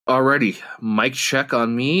Alrighty, mic check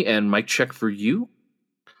on me and mic check for you.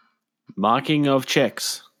 Marking of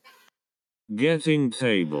checks. Getting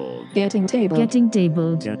tabled. Getting tabled. Getting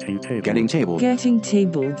tabled. Getting tabled. Getting tabled. Getting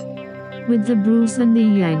tabled. With the Bruce and the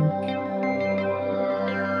Yang.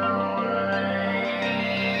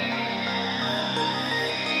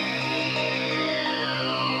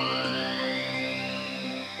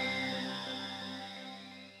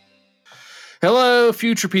 Hello,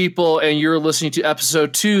 future people, and you're listening to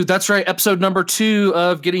episode 2. That's right, episode number 2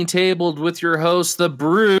 of Getting Tabled with your host, the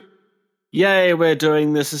Brew. Yay, we're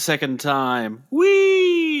doing this a second time.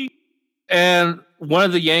 Whee! And one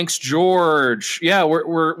of the Yanks, George. Yeah,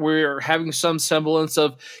 we're having some semblance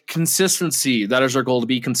of consistency. That is our goal, to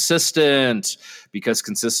be consistent, because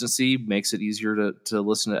consistency makes it easier to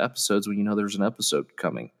listen to episodes when you know there's an episode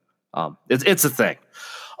coming. It's a thing.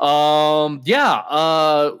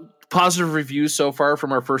 Positive reviews so far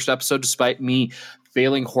from our first episode, despite me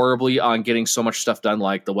failing horribly on getting so much stuff done,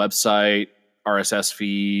 like the website, RSS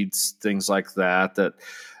feeds, things like that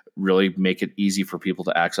really make it easy for people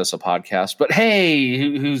to access a podcast. But hey,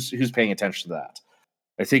 who's paying attention to that?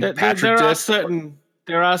 I think Patrick did.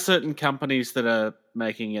 There are certain companies that are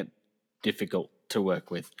making it difficult to work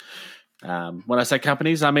with. When I say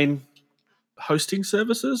companies, I mean hosting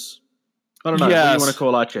services. I don't know. Yes. What do you want to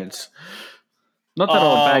call iTunes? Not that I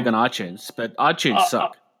would bag on iTunes, but iTunes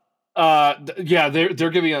suck. They're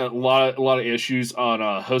giving a lot of issues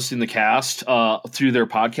on hosting the cast through their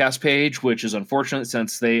podcast page, which is unfortunate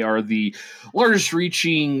since they are the largest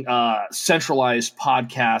reaching centralized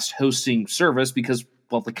podcast hosting service because,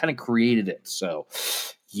 well, they kind of created it. So,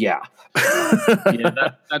 yeah.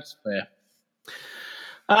 That's fair.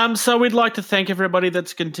 So we'd like to thank everybody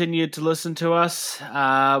that's continued to listen to us.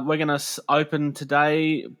 We're going to open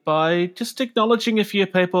today by just acknowledging a few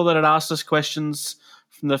people that had asked us questions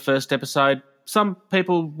from the first episode. Some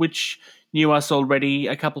people which knew us already,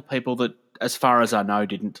 a couple of people that, as far as I know,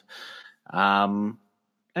 didn't. And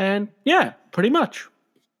yeah, pretty much.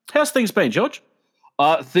 How's things been, George?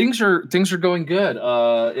 Things are going good.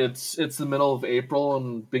 It's the middle of April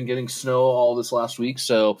and been getting snow all this last week,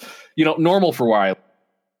 so normal for a while.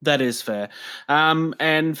 That is fair.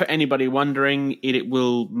 And for anybody wondering, it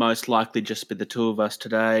will most likely just be the two of us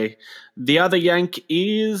today. The other Yank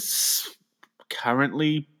is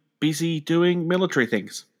currently busy doing military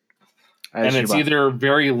things. And it's either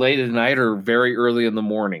very late at night or very early in the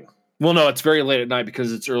morning. Well, no, it's very late at night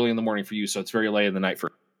because it's early in the morning for you, so it's very late in the night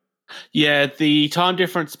for... Yeah, the time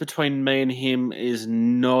difference between me and him is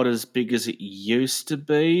not as big as it used to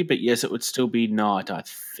be, but yes, it would still be night, I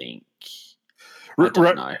think. I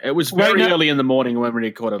don't know. It was very early in the morning when we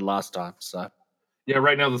recorded last time. So, yeah,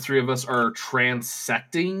 right now the three of us are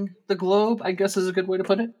transecting the globe, I guess is a good way to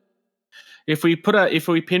put it. If we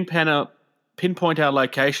pinpoint our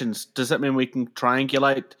locations, does that mean we can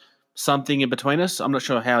triangulate something in between us? I'm not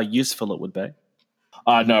sure how useful it would be.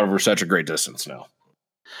 Not over such a great distance, no.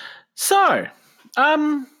 So,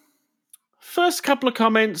 first couple of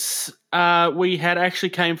comments we had actually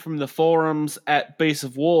came from the forums at Beasts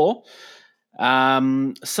of War.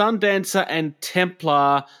 Sundancer and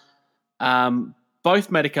Templar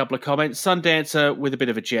both made a couple of comments. Sundancer with a bit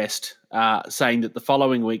of a jest, saying that the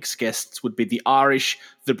following week's guests would be the Irish,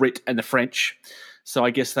 the Brit, and the French. So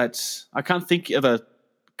I guess I can't think of a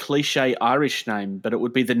cliche Irish name, but it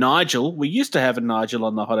would be the Nigel. We used to have a Nigel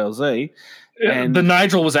on the Hot LZ. And the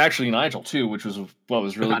Nigel was actually Nigel too, which was what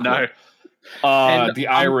was really cool. The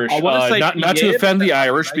Irish, not to offend the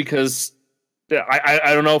Irish because...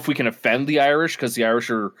 I don't know if we can offend the Irish because the Irish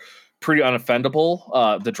are pretty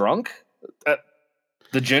unoffendable. The drunk?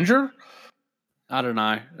 The ginger? I don't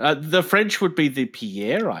know. The French would be the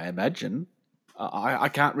Pierre, I imagine. I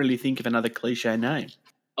can't really think of another cliche name.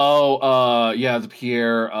 The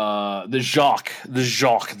Pierre. The Jacques. The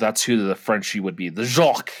Jacques. That's who the Frenchie would be. The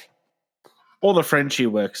Jacques. Or the Frenchie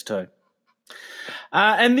works too.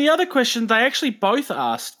 And the other question, they actually both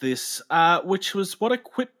asked this, which was what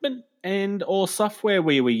equipment and or software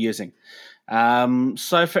we were using.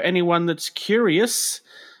 So for anyone that's curious,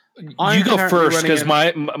 you go first because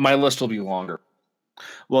my list will be longer.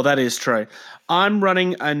 Well, that is true. I'm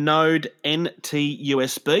running a Node NT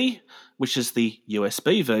USB, which is the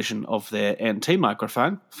USB version of their NT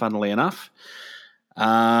microphone, funnily enough.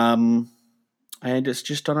 And it's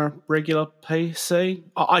just on a regular PC.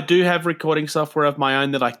 I do have recording software of my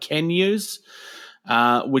own that I can use,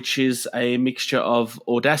 which is a mixture of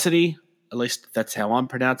Audacity, at least that's how I'm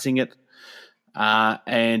pronouncing it,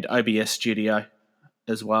 and OBS Studio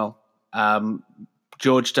as well.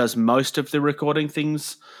 George does most of the recording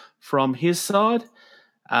things from his side,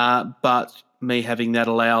 but me having that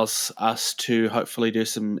allows us to hopefully do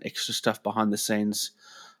some extra stuff behind the scenes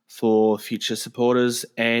for future supporters,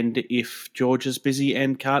 and if George is busy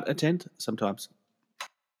and can't attend sometimes.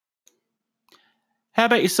 How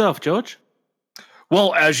about yourself, George?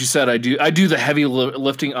 Well, as you said, I do the heavy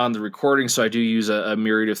lifting on the recording, so I do use a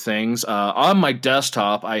myriad of things. On my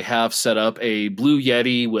desktop, I have set up a Blue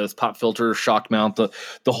Yeti with pop filter, shock mount, the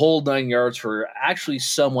whole 9 yards for actually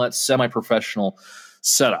somewhat semi-professional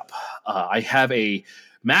setup. I have a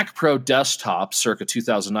Mac Pro desktop circa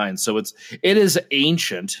 2009, so it is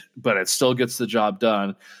ancient, but it still gets the job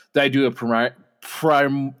done. That I do a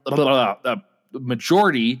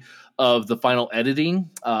majority of the final editing.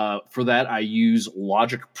 For that, I use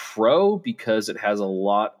Logic Pro because it has a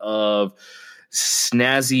lot of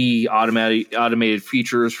snazzy automated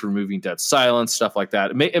features for removing dead silence, stuff like that.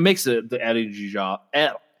 It makes the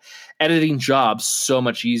editing job so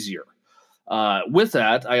much easier. With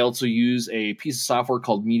that, I also use a piece of software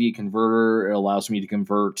called Media Converter. It allows me to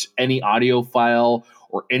convert any audio file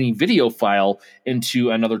or any video file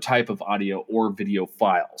into another type of audio or video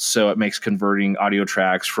file. So it makes converting audio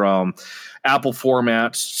tracks from Apple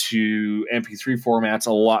formats to MP3 formats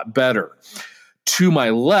a lot better. To my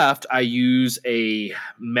left, I use a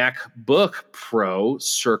MacBook Pro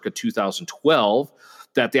circa 2012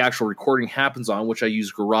 that the actual recording happens on, which I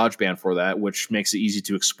use GarageBand for that, which makes it easy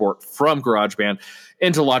to export from GarageBand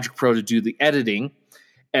into Logic Pro to do the editing.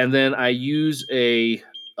 And then I use a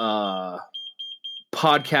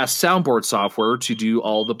podcast soundboard software to do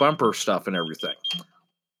all the bumper stuff and everything.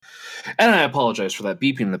 And I apologize for that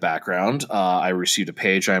beeping in the background. I received a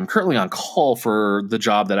page. I am currently on call for the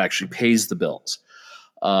job that actually pays the bills.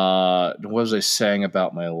 What was I saying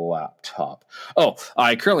about my laptop? Oh,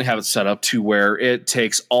 I currently have it set up to where it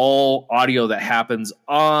takes all audio that happens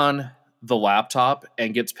on the laptop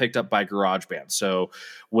and gets picked up by GarageBand. So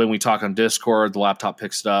when we talk on Discord, the laptop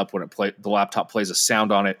picks it up. When the laptop plays a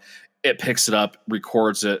sound on it, it picks it up,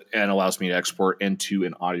 records it, and allows me to export into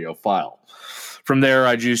an audio file. From there,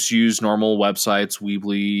 I just use normal websites,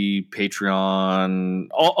 Weebly, Patreon,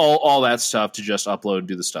 all that stuff to just upload and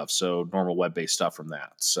do the stuff. So normal web-based stuff from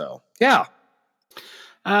that. So, yeah.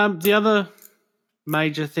 The other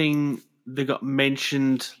major thing that got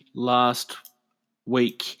mentioned last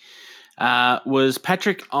week was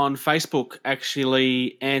Patrick on Facebook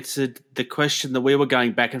actually answered the question that we were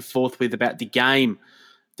going back and forth with about the game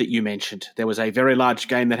that you mentioned. There was a very large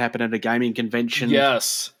game that happened at a gaming convention.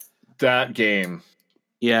 Yes, that game.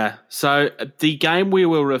 Yeah. So the game we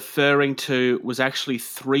were referring to was actually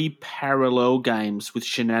 3 parallel games with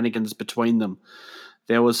shenanigans between them.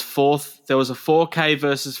 There was a 4K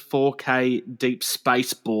versus 4K Deep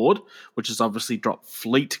Space board, which is obviously dropped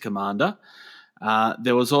Fleet Commander.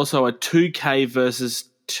 There was also a 2K versus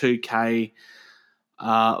 2K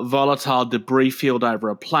volatile debris field over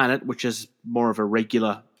a planet, which is more of a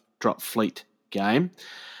regular drop fleet game,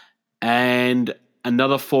 and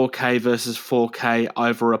another 4K versus 4K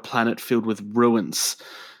over a planet filled with ruins.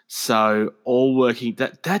 So all working.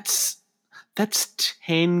 That's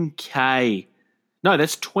 10K. No,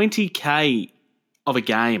 that's 20K of a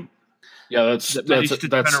game. Yeah, that's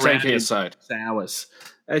 10K aside. Hours.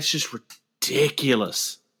 It's just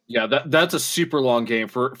ridiculous. Yeah, that's a super long game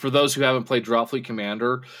for those who haven't played Dropfleet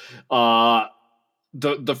Commander.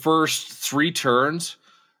 The first 3 turns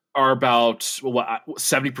are about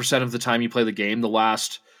 70% of the time you play the game. The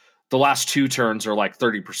last 2 turns are like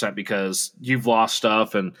 30% because you've lost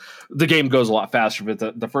stuff and the game goes a lot faster.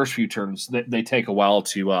 But the first few turns they take a while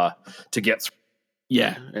to get through.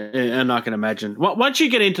 Yeah, and I can imagine. Once you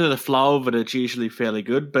get into the flow of it, it's usually fairly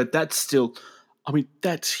good. But that's still,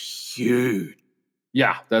 that's huge.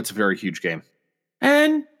 Yeah, that's a very huge game.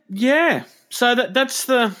 And yeah, so that's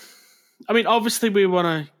the. Obviously, we want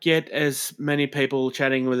to get as many people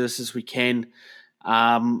chatting with us as we can.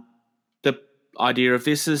 The idea of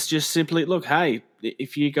this is just simply, look, hey,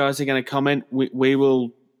 if you guys are going to comment, we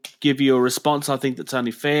will give you a response. I think that's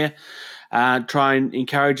only fair. Try and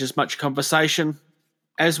encourage as much conversation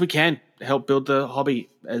as we can to help build the hobby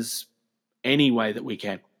as any way that we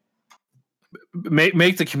can.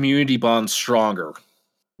 Make the community bond stronger.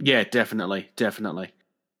 Yeah, definitely.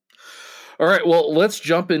 All right, well, let's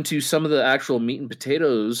jump into some of the actual meat and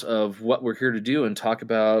potatoes of what we're here to do and talk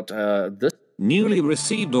about this. Newly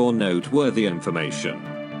received or noteworthy information,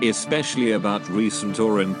 especially about recent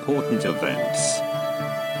or important events.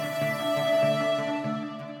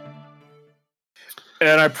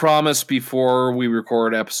 And I promise before we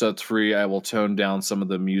record episode 3, I will tone down some of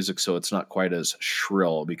the music so it's not quite as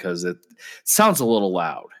shrill because it sounds a little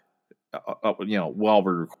loud, while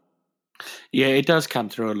we're recording. Yeah, it does come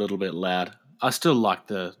through a little bit loud. I still like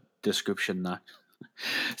the description, though.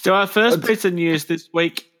 So our first piece of news this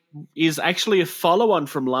week is actually a follow-on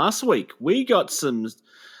from last week. We got some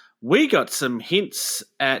hints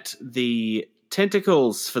at the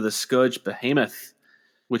tentacles for the Scourge Behemoth,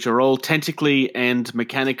 which are all tentacly and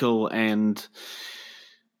mechanical, and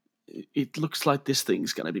it looks like this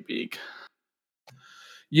thing's going to be big.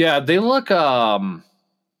 Yeah, they look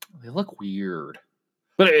weird,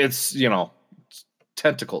 but it's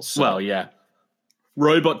tentacles. So. Well, yeah,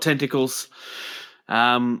 robot tentacles,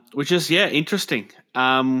 which is interesting.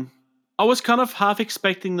 I was kind of half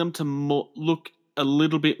expecting them to look a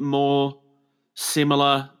little bit more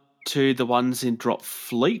similar to the ones in Drop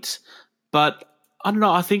Fleet, but I don't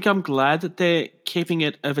know. I think I'm glad that they're keeping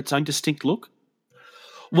it of its own distinct look.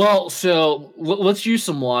 Well, so let's use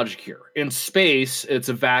some logic here. In space, it's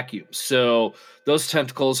a vacuum, so those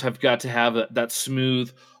tentacles have got to have that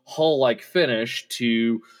smooth hull-like finish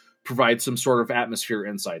to provide some sort of atmosphere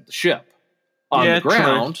inside the ship. On the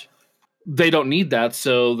ground, they don't need that,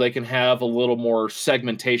 so they can have a little more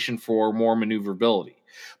segmentation for more maneuverability.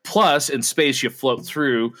 Plus, in space, you float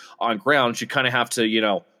through. On ground, you kind of have to, you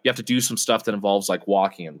have to do some stuff that involves like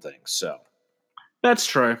walking and things. So that's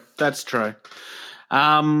true.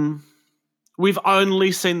 We've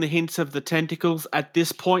only seen the hints of the tentacles at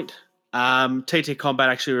this point. TT Combat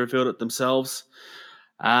actually revealed it themselves.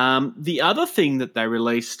 The other thing that they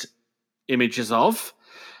released images of,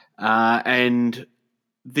 and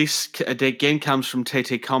this again comes from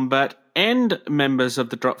TT Combat and members of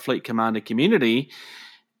the Drop Fleet Commander community,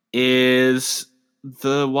 is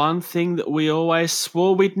the one thing that we always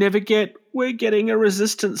swore we'd never get. We're getting a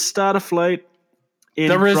Resistance starter fleet.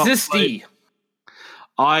 The Resisty.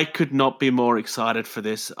 I could not be more excited for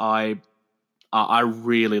this. I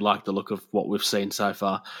really like the look of what we've seen so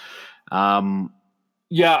far.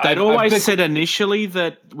 They'd always said initially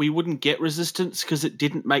that we wouldn't get Resistance because it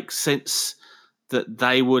didn't make sense that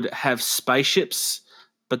they would have spaceships,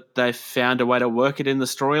 but they found a way to work it in the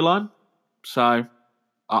storyline. So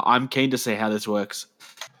I'm keen to see how this works.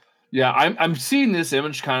 Yeah, I'm seeing this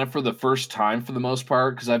image kind of for the first time for the most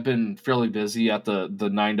part because I've been fairly busy at the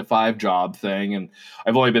 9-to-5 job thing, and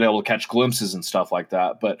I've only been able to catch glimpses and stuff like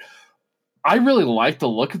that. But I really like the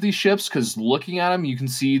look of these ships because looking at them, you can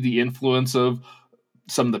see the influence of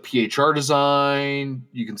some of the PHR design.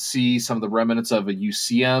 You can see some of the remnants of a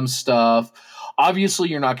UCM stuff. Obviously,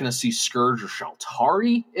 you're not going to see Scourge or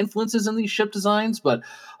Shaltari influences in these ship designs, but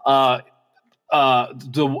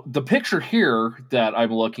the picture here that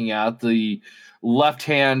I'm looking at, the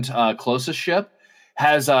left-hand closest ship,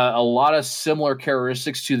 has a lot of similar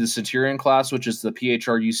characteristics to the Centurion class, which is the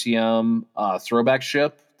PHR UCM throwback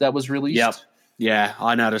ship that was released. Yep. Yeah,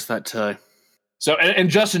 I noticed that too. So, and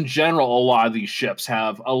just in general, a lot of these ships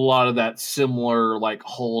have a lot of that similar, like,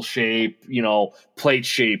 hull shape, plate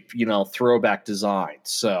shape, throwback design.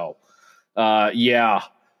 So, yeah.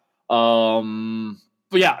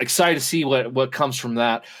 But yeah, excited to see what comes from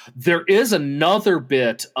that. There is another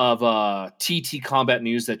bit of TT Combat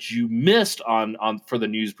news that you missed on for the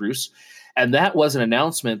news, Bruce, and that was an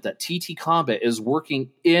announcement that TT Combat is working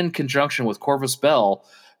in conjunction with Corvus Bell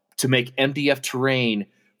to make MDF terrain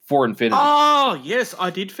for Infinity. Oh yes, I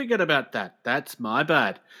did forget about that. That's my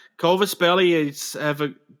bad. Corvus Belli have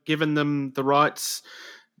given them the rights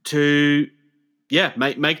to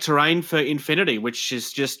make terrain for Infinity, which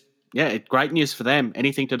is just great news for them.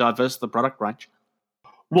 Anything to diversify the product range.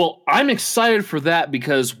 Well, I'm excited for that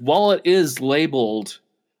because while it is labeled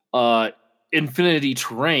Infinity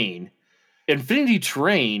Terrain,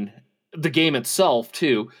 the game itself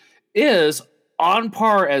too, is on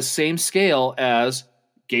par as same scale as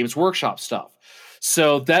Games Workshop stuff.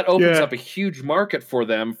 So that opens up a huge market for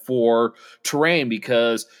them for terrain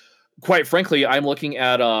because, quite frankly, I'm looking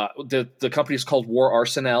at the company's called War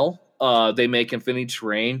Arsenal. They make Infinity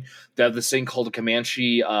Terrain. They have this thing called a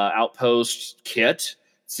Comanche Outpost kit.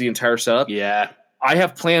 It's the entire setup. Yeah. I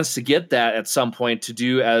have plans to get that at some point to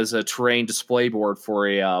do as a terrain display board for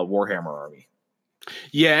a Warhammer army.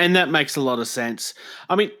 Yeah, and that makes a lot of sense.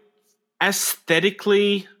 I mean,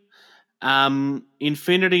 aesthetically,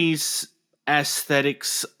 Infinity's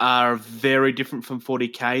aesthetics are very different from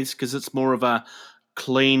 40K's because it's more of a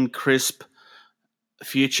clean, crisp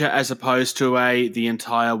future as opposed to the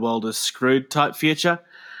entire world is screwed type future.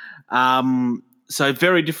 So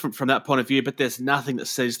very different from that point of view, but there's nothing that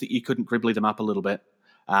says that you couldn't gribbly them up a little bit.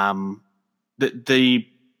 The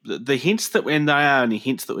hints that when they are only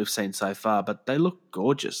hints that we've seen so far, but they look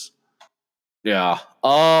gorgeous. Yeah.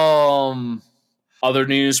 Other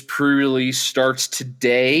news, pre-release starts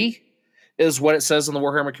today, is what it says on the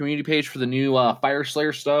Warhammer community page for the new Fire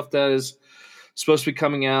Slayer stuff that is supposed to be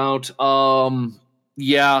coming out.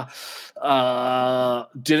 Yeah,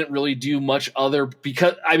 didn't really do much other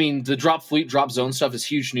because the drop fleet, drop zone stuff is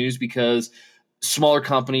huge news because smaller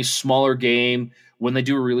companies, smaller game. When they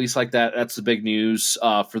do a release like that, that's the big news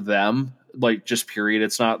for them. Like just period.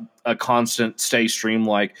 It's not a constant steady stream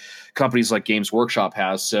like companies like Games Workshop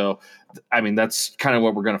has. So, that's kind of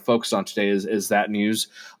what we're going to focus on today is that news.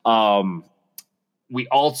 We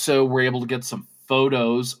also were able to get some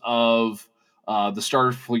photos of the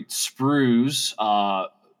Starfleet sprues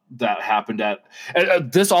that happened at.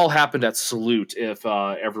 This all happened at Salute, if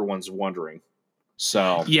everyone's wondering.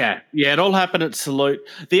 So yeah, it all happened at Salute.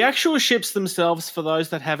 The actual ships themselves, for those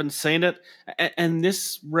that haven't seen it, and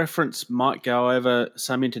this reference might go over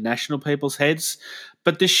some international people's heads,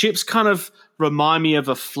 but the ships kind of remind me of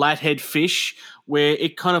a flathead fish, where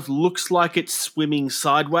it kind of looks like it's swimming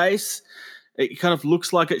sideways. It kind of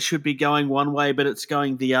looks like it should be going one way, but it's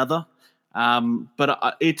going the other.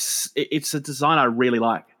 But it's a design I really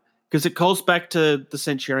like because it calls back to the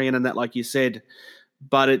Centurion and that, like you said.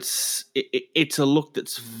 But it's a look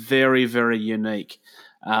that's very, very unique.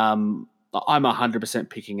 I'm 100%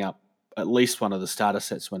 picking up at least one of the starter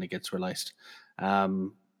sets when it gets released.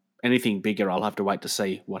 Anything bigger, I'll have to wait to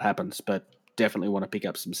see what happens, but definitely want to pick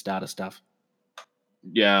up some starter stuff.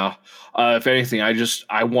 Yeah. If anything,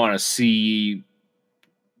 I want to see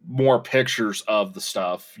more pictures of the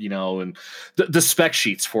stuff, and the spec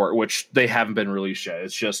sheets for it, which they haven't been released yet.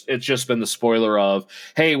 It's just been the spoiler of,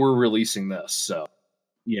 hey, we're releasing this. So.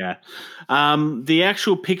 Yeah. The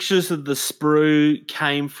actual pictures of the sprue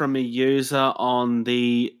came from a user on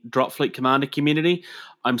the Dropfleet Commander community.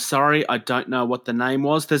 I'm sorry, I don't know what the name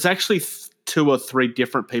was. There's actually 2 or 3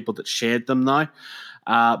 different people that shared them, though.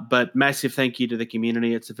 But massive thank you to the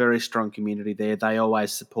community. It's a very strong community there. They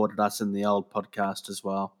always supported us in the old podcast as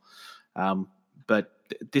well. But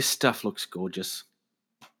this stuff looks gorgeous.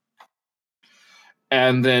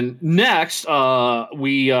 And then next,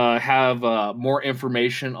 we have more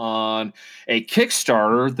information on a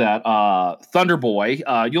Kickstarter that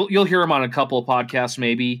Thunderboy. You'll hear him on a couple of podcasts,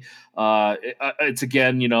 maybe. It's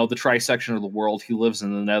again, the trisection of the world. He lives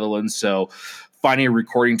in the Netherlands, so finding a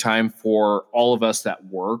recording time for all of us that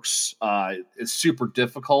works is super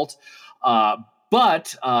difficult.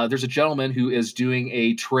 But there's a gentleman who is doing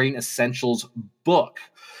a Terrain Essentials book.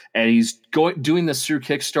 And he's doing this through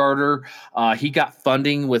Kickstarter. He got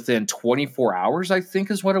funding within 24 hours, I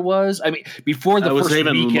think is what it was. Before the first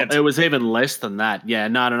weekend. It was even less than that. Yeah,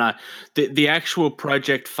 no. The actual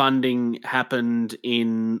project funding happened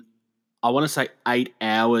in, I want to say, 8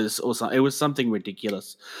 hours or something. It was something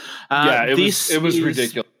ridiculous. It was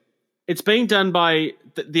ridiculous. It's being done by,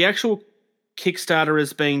 the actual Kickstarter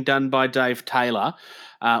is being done by Dave Taylor,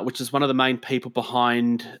 which is one of the main people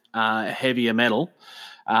behind Heavier Metal.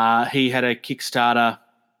 He had a Kickstarter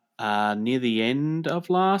near the end of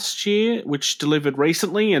last year, which delivered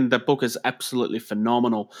recently, and the book is absolutely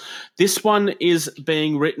phenomenal. This one is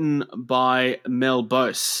being written by Mel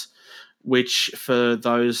Bose, which, for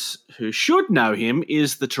those who should know him,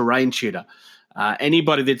 is the Terrain Tutor.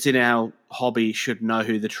 Anybody that's in our hobby should know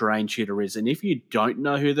who the Terrain Tutor is. And if you don't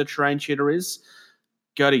know who the Terrain Tutor is,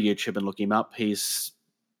 go to YouTube and look him up. He's,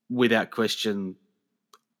 without question,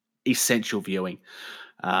 essential viewing.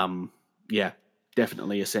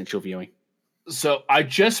 Definitely essential viewing. So I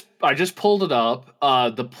just pulled it up.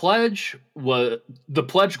 The pledge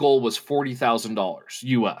goal was $40,000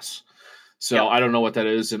 US. So yep. I don't know what that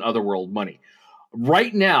is in Otherworld money.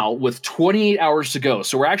 Right now, with 28 hours to go,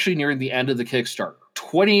 so we're actually nearing the end of the Kickstarter.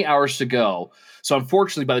 28 hours to go. So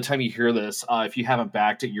unfortunately, by the time you hear this, if you haven't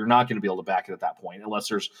backed it, you're not going to be able to back it at that point unless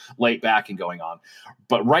there's late backing going on.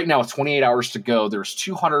 But right now, with 28 hours to go, there's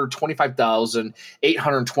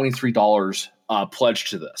 $225,823 pledged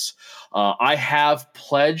to this. I have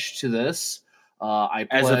pledged to this. I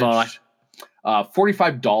pledged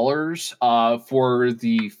 $45 for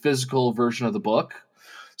the physical version of the book.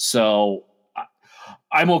 So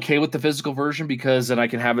I'm okay with the physical version because then I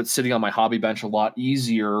can have it sitting on my hobby bench a lot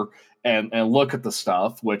easier and look at the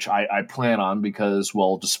stuff, which I plan on because,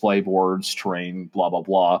 well, display boards, terrain, blah, blah,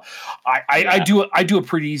 blah. I do a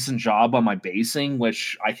pretty decent job on my basing,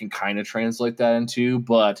 which I can kind of translate that into.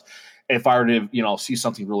 But if I were to, see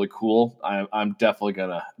something really cool, I'm definitely going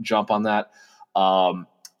to jump on that.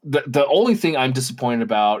 The only thing I'm disappointed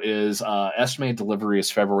about is estimated delivery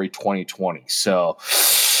is February 2020. So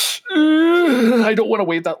I don't want to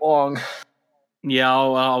wait that long. Yeah,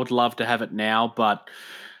 I would love to have it now, but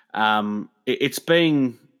it's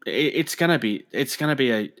going to be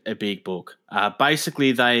a big book.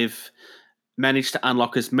 Basically, they've managed to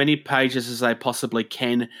unlock as many pages as they possibly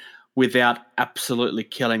can without absolutely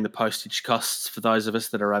killing the postage costs for those of us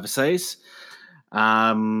that are overseas.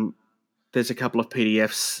 There's a couple of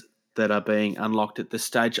PDFs that are being unlocked at this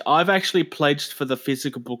stage. I've actually pledged for the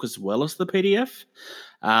physical book as well as the PDF,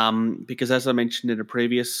 because as I mentioned in a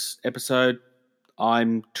previous episode,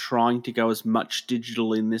 I'm trying to go as much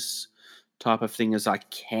digital in this type of thing as I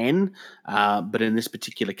can, but in this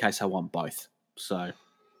particular case, I want both. So,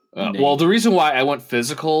 well, the reason why I went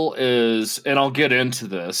physical is, and I'll get into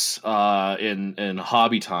this in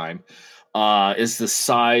hobby time, is the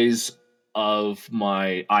size of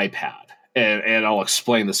my iPad. And I'll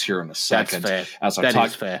explain this here in a second. That's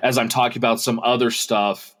fair. As I'm talking about some other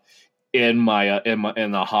stuff in my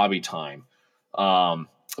in the hobby time.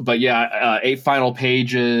 But yeah, 8 final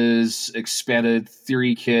pages, expanded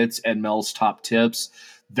theory kits, and Mel's top tips.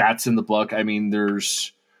 That's in the book. I mean,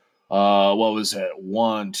 there's what was it?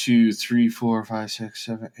 1, 2, 3, 4, 5, 6,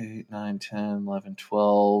 7, 8, 9, 10, 11,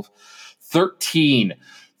 12, 13.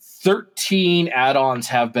 13 add-ons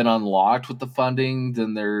have been unlocked with the funding.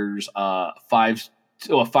 Then there's $5 and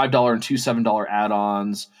 $2 $7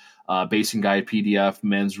 add-ons, basing guide PDF,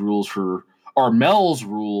 Mel's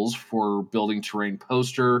rules for building terrain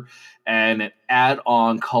poster, and an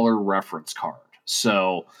add-on color reference card.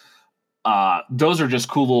 So those are just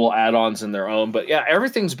cool little add-ons in their own. But yeah,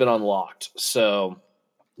 everything's been unlocked. So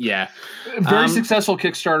yeah, very successful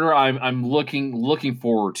Kickstarter. I'm looking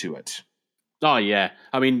forward to it. Oh, yeah.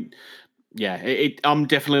 I mean, yeah, I'm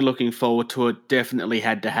definitely looking forward to it. Definitely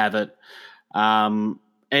had to have it. And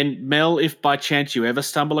Mel, if by chance you ever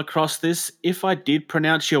stumble across this, if I did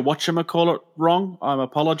pronounce your whatchamacallit wrong, I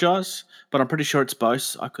apologize, but I'm pretty sure it's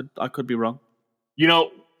Bose. I could be wrong. You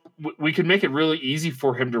know, we could make it really easy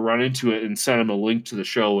for him to run into it and send him a link to the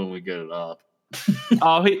show when we get it up.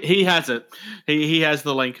 Oh, he has it. He has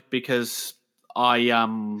the link because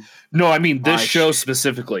No, I mean this show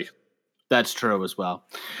specifically. That's true as well.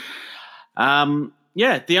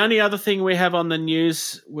 Yeah, the only other thing we have on the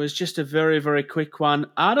news was just a very, very quick one.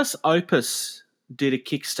 Artis Opus did a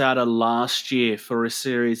Kickstarter last year for a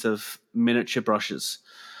series of miniature brushes,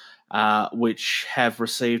 which have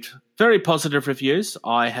received very positive reviews.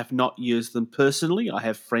 I have not used them personally. I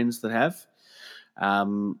have friends that have.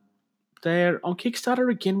 They're on Kickstarter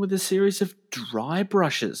again with a series of dry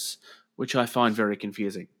brushes, which I find very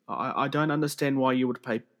confusing. I don't understand why you would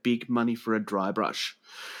pay big money for a dry brush.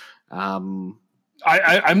 I'm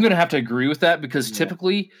going to have to agree with that because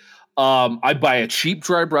typically I buy a cheap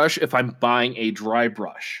dry brush if I'm buying a dry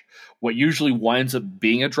brush. What usually winds up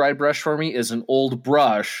being a dry brush for me is an old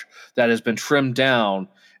brush that has been trimmed down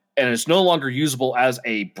and is no longer usable as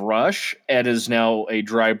a brush and is now a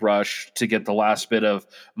dry brush to get the last bit of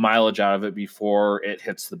mileage out of it before it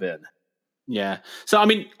hits the bin. Yeah. So, I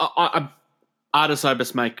mean, Artis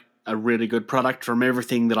Opus make a really good product from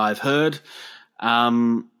everything that I've heard.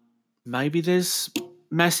 Maybe there's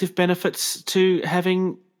massive benefits to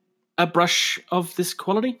having a brush of this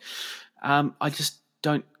quality. I just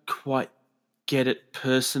don't quite get it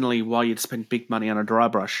personally why you'd spend big money on a dry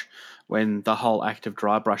brush when the whole act of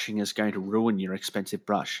dry brushing is going to ruin your expensive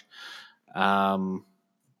brush. Yeah,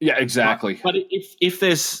 exactly. But if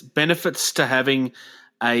there's benefits to having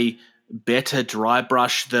a better dry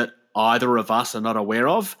brush that either of us are not aware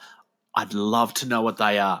of, I'd love to know what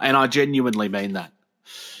they are. And I genuinely mean that.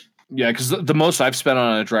 Yeah, because the most I've spent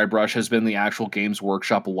on a dry brush has been the actual Games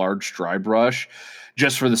Workshop large dry brush,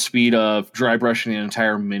 just for the speed of dry brushing the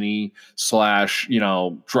entire mini /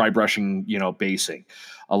 dry brushing, basing.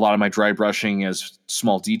 A lot of my dry brushing is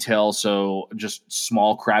small detail, so just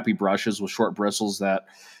small crappy brushes with short bristles that,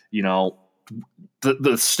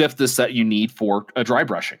 the stiffness that you need for a dry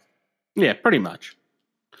brushing. Yeah, pretty much.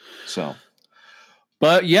 So,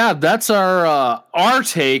 but yeah, that's our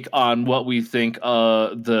take on what we think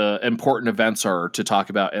the important events are to talk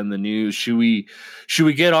about in the news. Should we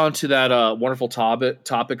get on to that wonderful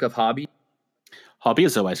topic of hobby? Hobby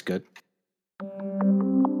is always good.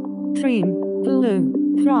 Trim,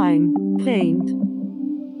 glue, prime, paint.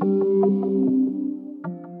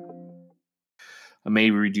 I may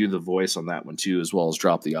redo the voice on that one too, as well as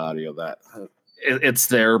drop the audio. That it's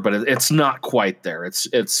there, but it's not quite there.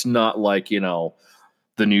 It's not like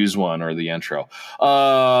the news one or the intro.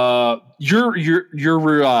 Your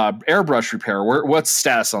airbrush repair. What's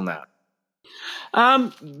status on that?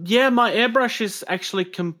 Yeah, my airbrush is actually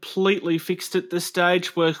completely fixed at this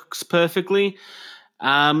stage. Works perfectly.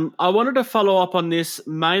 I wanted to follow up on this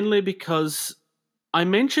mainly because I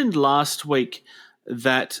mentioned last week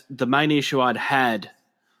that the main issue I'd had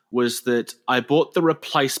was that I bought the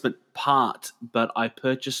replacement part, but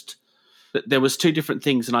there was two different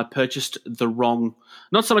things, and I purchased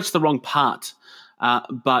not so much the wrong part,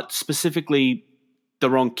 but specifically the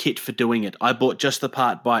wrong kit for doing it. I bought just the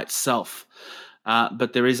part by itself.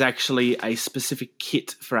 but there is actually a specific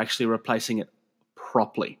kit for actually replacing it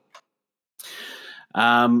properly.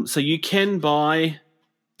 So you can buy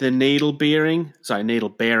the needle bearing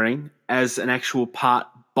as an actual part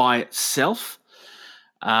by itself,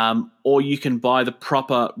 or you can buy the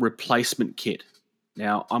proper replacement kit.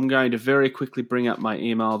 Now, I'm going to very quickly bring up my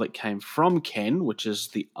email that came from Ken, which is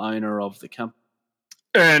the owner of the company.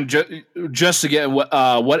 And just again, what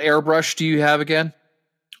airbrush do you have again?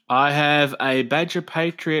 I have a Badger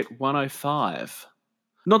Patriot 105.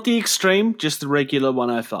 Not the Extreme, just the regular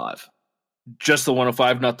 105. Just the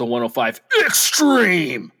 105, not the 105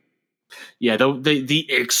 Extreme. Yeah, the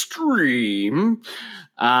Extreme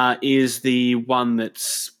is the one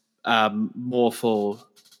that's more for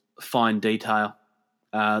fine detail.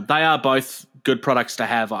 They are both good products to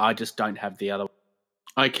have. I just don't have the other.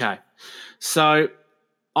 Okay, so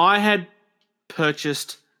I had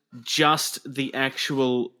purchased just the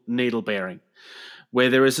actual needle bearing, where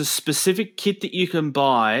there is a specific kit that you can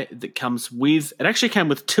buy that comes with, it actually came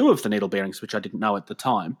with 2 of the needle bearings, which I didn't know at the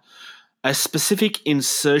time, a specific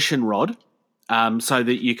insertion rod, so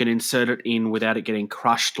that you can insert it in without it getting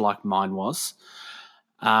crushed like mine was,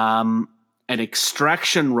 an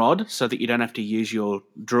extraction rod so that you don't have to use your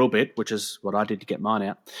drill bit, which is what I did to get mine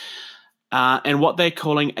out, and what they're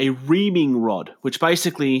calling a reaming rod, which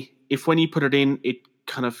basically, if when you put it in, it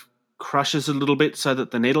kind of crushes a little bit so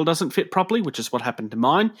that the needle doesn't fit properly, which is what happened to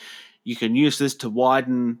mine. You can use this to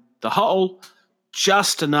widen the hole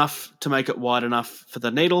just enough to make it wide enough for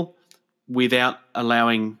the needle without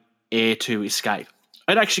allowing air to escape.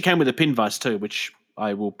 It actually came with a pin vise too, which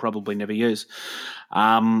I will probably never use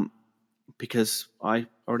because I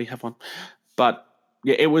already have one. But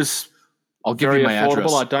yeah, it was I'll give very you my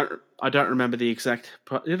affordable. address. I don't remember the exact.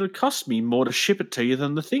 It'll cost me more to ship it to you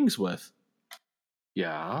than the thing's worth.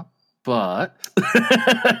 Yeah, but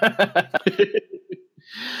the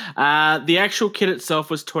actual kit itself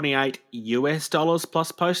was $28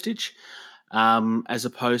 plus postage, as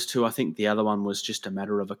opposed to, I think the other one was just a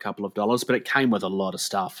matter of a couple of dollars, but it came with a lot of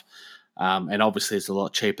stuff. And obviously it's a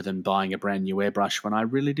lot cheaper than buying a brand new airbrush when I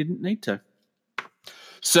really didn't need to.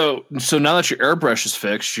 So now that your airbrush is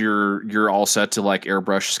fixed, you're all set to like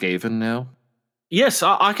airbrush Skaven now? Yes,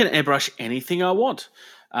 I can airbrush anything I want.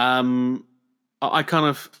 I kind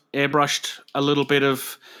of airbrushed a little bit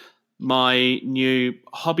of my new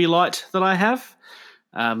hobby light that I have.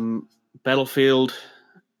 Battlefield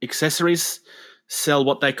Accessories sell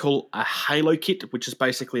what they call a halo kit, which is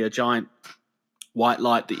basically a giant white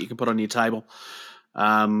light that you can put on your table.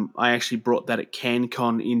 I actually brought that at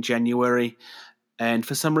CanCon in January, and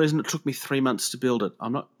for some reason it took me 3 months to build it.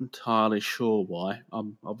 I'm not entirely sure why.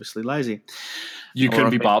 I'm obviously lazy. You couldn't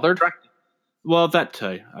be bothered? Well, that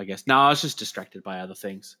too, I guess. No, I was just distracted by other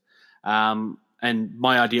things. And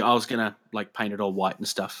my idea, I was going to like paint it all white and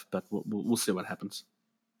stuff, but we'll see what happens.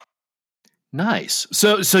 Nice.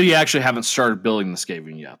 So you actually haven't started building the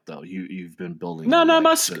Skaven yet, though. You've been building. No,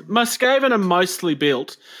 my Skaven are mostly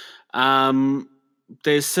built.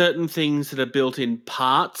 There's certain things that are built in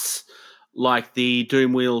parts, like the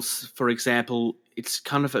Doom wheels, for example. It's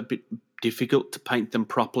kind of a bit difficult to paint them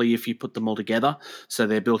properly if you put them all together. So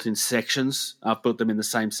they're built in sections. I've built them in the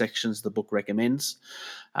same sections the book recommends.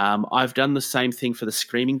 I've done the same thing for the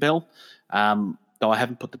Screaming Bell, though I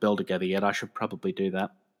haven't put the bell together yet. I should probably do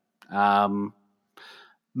that.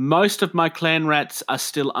 Most of my clan rats are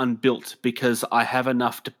still unbuilt because I have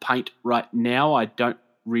enough to paint right now. I don't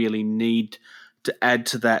really need to add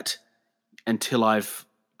to that until I've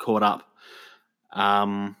caught up.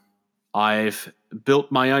 I've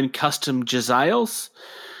built my own custom Jezzails,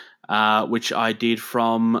 which I did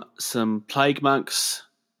from some Plague Monks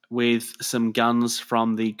with some guns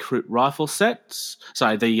from the Kroot rifle sets.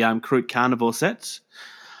 Sorry, the Kroot carnivore sets.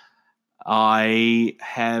 I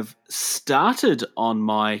have started on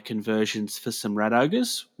my conversions for some Rat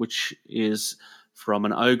Ogres, which is from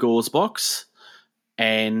an Ogre's box,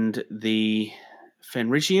 and the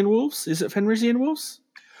Fenrisian Wolves. Is it Fenrisian Wolves?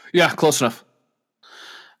 Yeah, close enough.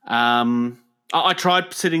 I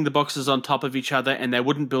tried sitting the boxes on top of each other and they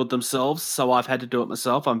wouldn't build themselves, so I've had to do it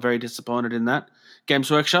myself. I'm very disappointed in that. Games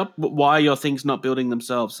Workshop, why are your things not building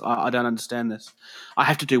themselves? I don't understand this. I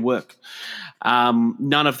have to do work.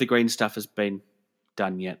 None of the green stuff has been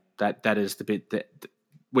done yet. That is the bit that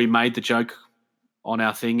we made the joke on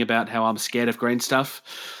our thing about how I'm scared of green stuff.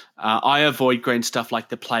 I avoid green stuff like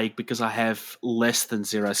the plague because I have less than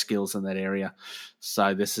 0 skills in that area.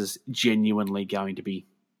 So this is genuinely going to be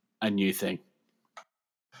a new thing.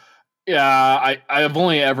 Yeah, I've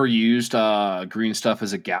only ever used green stuff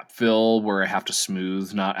as a gap fill where I have to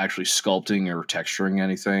smooth, not actually sculpting or texturing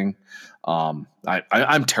anything. I'm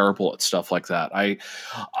terrible at stuff like that.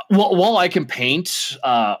 While I can paint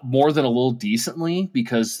more than a little decently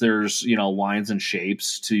because there's lines and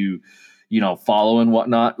shapes to follow and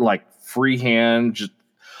whatnot, like freehand. Just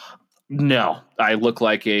no, I look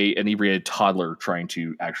like a inebriated toddler trying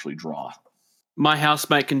to actually draw. My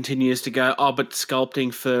housemate continues to go, oh, but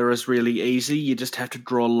sculpting fur is really easy. You just have to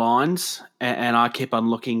draw lines. And I keep on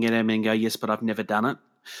looking at him and go, yes, but I've never done it.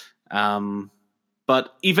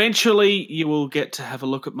 But eventually you will get to have a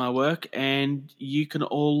look at my work and you can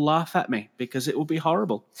all laugh at me because it will be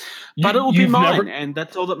horrible. But it will be mine, and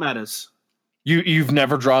that's all that matters. You've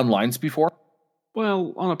never drawn lines before?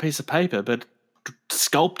 Well, on a piece of paper, but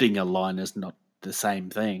sculpting a line is not the same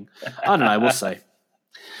thing. I don't know, we'll see.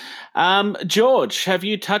 George, have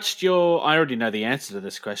you touched your... I already know the answer to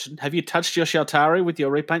this question. Have you touched your Shaltari with your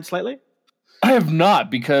repaints lately? I have not,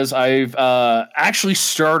 because I've actually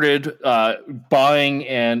started buying,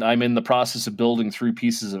 and I'm in the process of building 3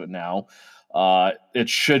 pieces of it now. It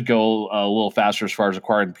should go a little faster as far as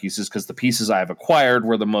acquiring pieces, because the pieces I have acquired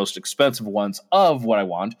were the most expensive ones of what I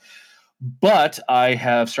want. But I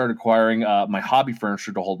have started acquiring my hobby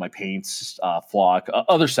furniture to hold my paints, flock,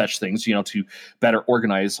 other such things, to better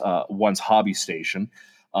organize one's hobby station.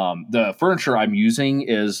 The furniture I'm using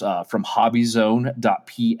is from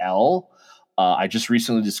hobbyzone.pl. I just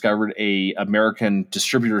recently discovered a American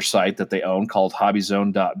distributor site that they own called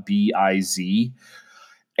hobbyzone.biz.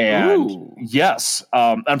 And Ooh. Yes,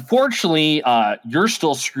 unfortunately, you're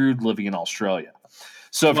still screwed living in Australia.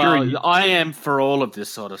 So I am for all of this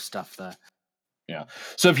sort of stuff, though. Yeah.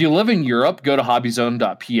 So if you live in Europe, go to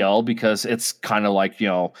hobbyzone.pl, because it's kind of like,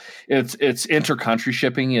 it's inter-country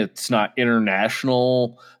shipping. It's not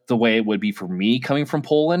international the way it would be for me coming from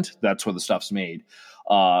Poland. That's where the stuff's made.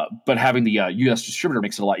 But having the U.S. distributor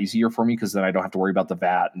makes it a lot easier for me, because then I don't have to worry about the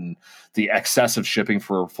VAT and the excessive shipping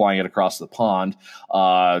for flying it across the pond.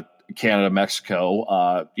 Canada,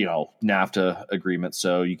 Mexico, NAFTA agreement,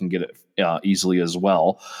 so you can get it easily as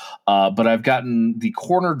well. But I've gotten the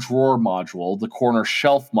corner drawer module, the corner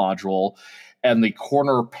shelf module, and the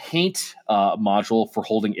corner paint module for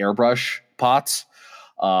holding airbrush pots.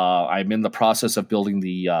 I'm in the process of building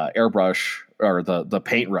the airbrush, or the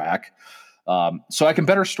paint rack, so I can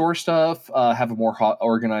better store stuff, have a more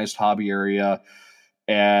organized hobby area,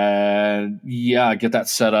 and get that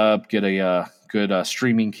set up, get a good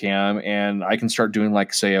streaming cam, and I can start doing,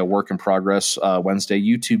 like, say, a work in progress Wednesday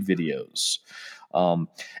YouTube videos.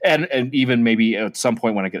 And even maybe at some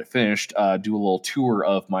point when I get it finished, do a little tour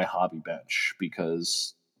of my hobby bench,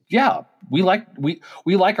 because we like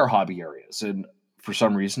our hobby areas, and for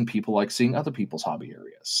some reason people like seeing other people's hobby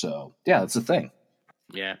areas. So that's the thing.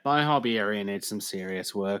 Yeah, my hobby area needs some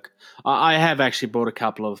serious work. I have actually bought a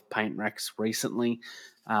couple of paint racks recently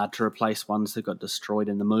to replace ones that got destroyed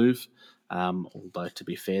in the move. Although, to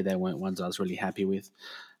be fair, they weren't ones I was really happy with.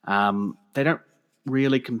 They don't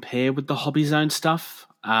really compare with the Hobby Zone stuff,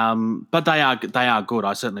 but they are good.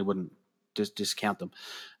 I certainly wouldn't just discount them.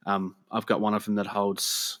 I've got one of them that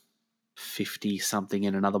holds 50 something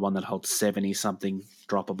and another one that holds 70 something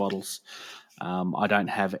dropper bottles. I don't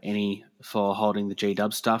have any for holding the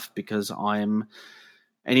G-Dub stuff, because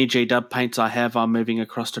any G-Dub paints I have, I'm moving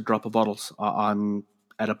across to dropper bottles. I'm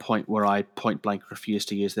at a point where I point blank refuse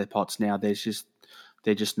to use their pots now. They're just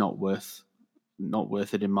not worth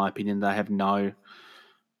it, in my opinion. They have no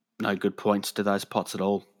good points to those pots at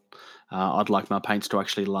all. I'd like my paints to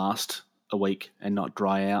actually last a week and not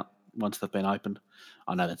dry out once they've been opened.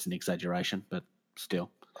 I know that's an exaggeration, but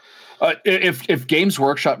still. If Games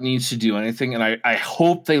Workshop needs to do anything, and I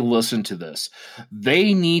hope they listen to this,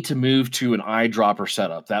 they need to move to an eyedropper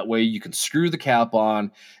setup. That way you can screw the cap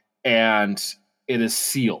on and it is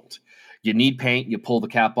sealed. You need paint, you pull the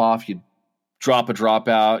cap off, you drop a drop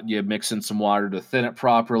out, you mix in some water to thin it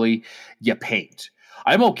properly, you paint.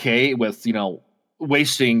 I'm okay with,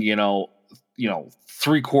 wasting,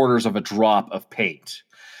 3/4 of a drop of paint.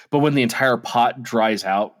 But when the entire pot dries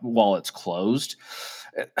out while it's closed,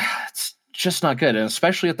 it's just not good. And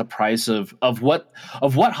especially at the price of what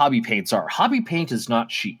hobby paints are. Hobby paint is not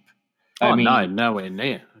cheap. No, nowhere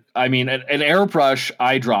near. I mean, an airbrush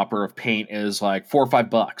eyedropper of paint is like $4 or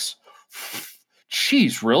 $5.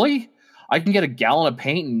 Jeez, really? I can get a gallon of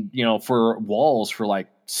paint and, for walls for like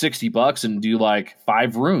 $60 and do like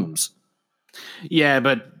 5 rooms. Yeah,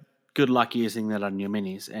 but good luck using that on your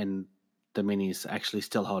minis, and the minis actually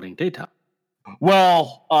still holding detail.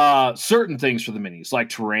 Well, certain things for the minis, like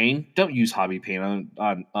terrain, don't use hobby paint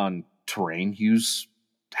on terrain. Use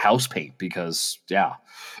house paint because Yeah.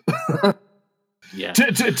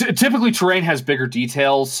 typically terrain has bigger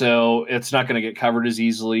details, so it's not going to get covered as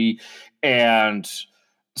easily. And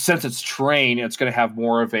since it's terrain, it's going to have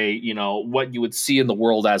more of a, what you would see in the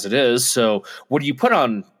world as it is. So what do you put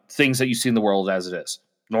on things that you see in the world as it is?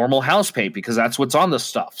 Normal house paint, because that's what's on the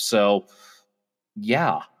stuff. So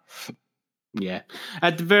yeah. Yeah.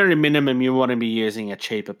 At the very minimum, you want to be using a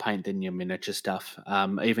cheaper paint than your miniature stuff.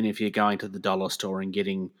 Even if you're going to the dollar store and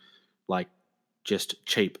getting like just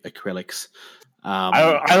cheap acrylics.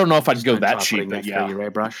 I don't know if I'd go that cheap, but yeah. Your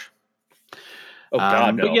airbrush. Oh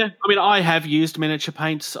God, no. But yeah, I mean, I have used miniature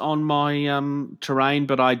paints on my terrain,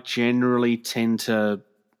 but I generally tend to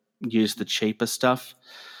use the cheaper stuff.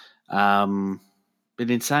 But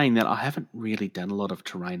in saying that, I haven't really done a lot of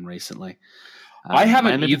terrain recently. I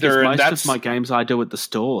haven't either. Most of my games I do at the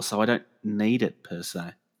store, so I don't need it per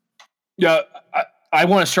se. Yeah, I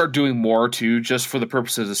want to start doing more too, just for the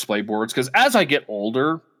purpose of display boards. Because as I get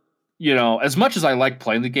older, as much as I like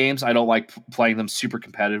playing the games, I don't like playing them super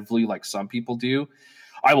competitively like some people do.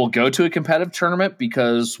 I will go to a competitive tournament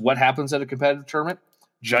because what happens at a competitive tournament?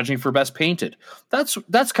 Judging for best painted. That's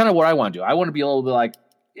kind of what I want to do. I want to be able to be like,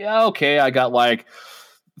 yeah, okay, I got like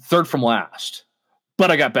third from last, but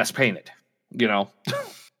I got best painted.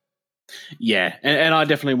 Yeah, and I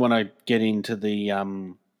definitely want to get into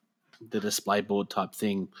the display board type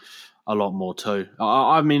thing a lot more too.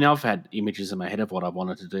 I mean, I've had images in my head of what I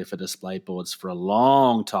wanted to do for display boards for a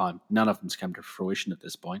long time. None of them's come to fruition at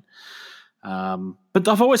this point. But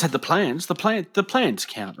I've always had the plans. The plans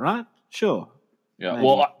count, right? Sure. Yeah. Maybe.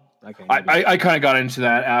 Well, Okay, I kind of got into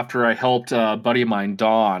that after I helped a buddy of mine,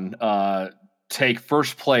 Don, take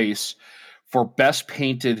first place for best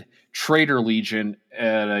painted Trader Legion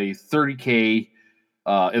at a 30K,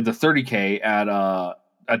 in the 30K at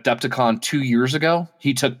Adepticon 2 years ago.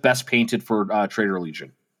 He took best painted for Trader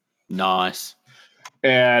Legion. Nice.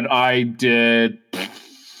 And I did,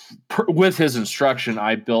 with his instruction,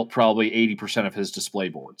 I built probably 80% of his display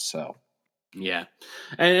boards. So, yeah,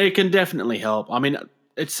 and it can definitely help. I mean,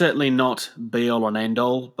 it's certainly not be all and end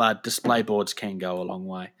all, but display boards can go a long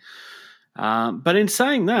way. But in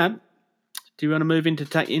saying that, do you want to move into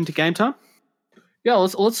game time? Yeah,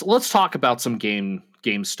 let's talk about some game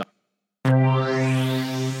stuff.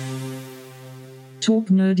 Talk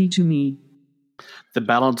nerdy to me. The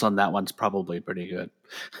balance on that one's probably pretty good.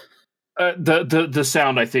 The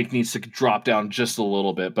sound I think needs to drop down just a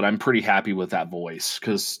little bit, but I'm pretty happy with that voice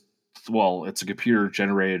because, well, it's a computer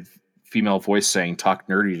generated female voice saying "talk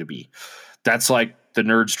nerdy to me." That's like the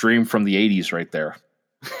nerd's dream from the '80s, right there.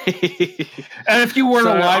 And if you weren't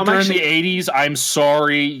alive during the '80s, I'm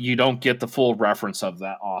sorry you don't get the full reference of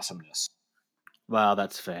that awesomeness. Wow,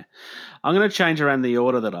 that's fair. I'm going to change around the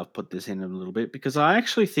order that I've put this in a little bit because I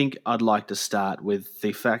actually think I'd like to start with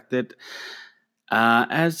the fact that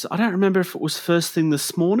as I don't remember if it was first thing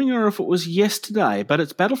this morning or if it was yesterday, but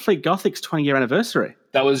it's Battlefleet Gothic's 20-year anniversary.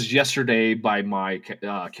 That was yesterday by my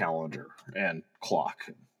calendar and clock.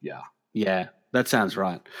 Yeah. Yeah, that sounds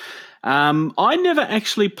right. I never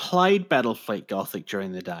actually played Battlefleet Gothic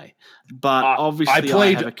during the day, but obviously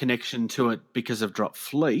I have a connection to it because of Drop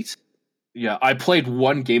Fleet. Yeah, I played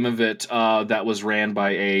one game of it that was ran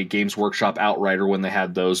by a Games Workshop Outrider when they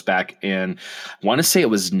had those back in, I want to say it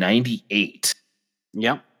was 98.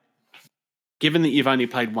 Yep. Given that you've only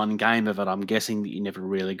played one game of it, I'm guessing that you never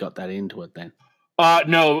really got that into it then.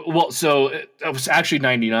 No, well, so it was actually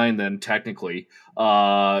 99 then, technically,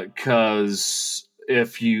 because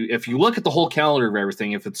if you look at the whole calendar of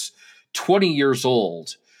everything, if it's 20 years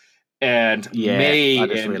old and May in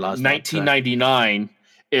 1999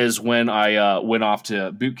 is when I went off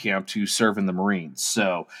to boot camp to serve in the Marines.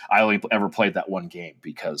 So I only ever played that one game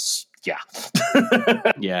because, yeah.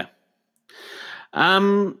 Yeah. I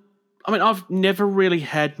mean, I've never really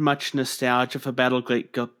had much nostalgia for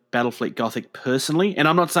Battlefleet Gothic personally, and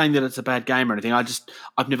I'm not saying that it's a bad game or anything.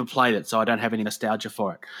 I've never played it, so I don't have any nostalgia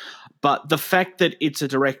for it. But the fact that it's a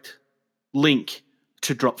direct link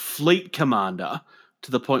to Drop Fleet Commander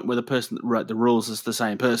to the point where the person that wrote the rules is the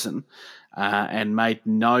same person and made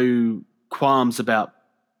no qualms about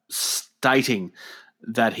stating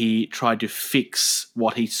that he tried to fix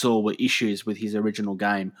what he saw were issues with his original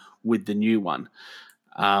game with the new one.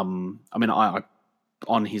 I mean, I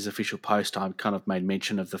on his official post, I kind of made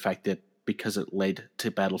mention of the fact that because it led to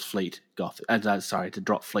Battlefleet to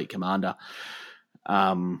Drop Fleet Commander,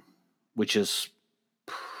 which is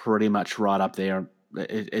pretty much right up there.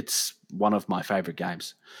 It's one of my favorite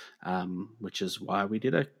games, which is why we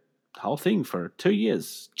did a whole thing for 2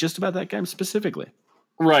 years just about that game specifically.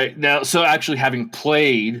 Right. Now, so actually having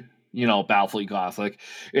played, Battlefleet Gothic,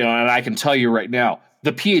 and I can tell you right now,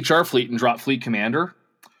 the PHR fleet in Drop Fleet Commander,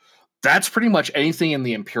 that's pretty much anything in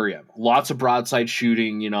the Imperium. Lots of broadside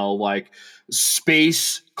shooting, like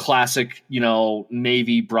space, classic,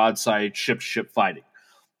 Navy broadside ship fighting.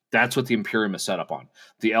 That's what the Imperium is set up on.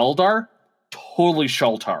 The Eldar, totally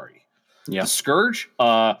Shaltari. Yeah. The Scourge,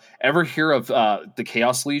 ever hear of the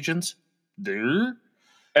Chaos Legions? And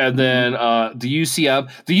then the UCM.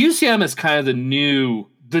 The UCM is kind of the new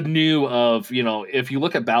of, if you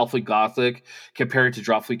look at Battlefleet Gothic compared to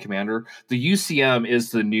Drop Fleet Commander, the UCM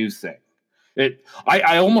is the new thing.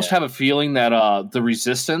 I almost have a feeling that the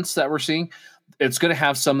Resistance that we're seeing, it's going to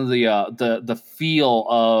have some of the feel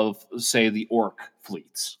of, say, the Orc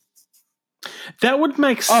fleets. That would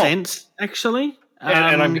make sense, actually.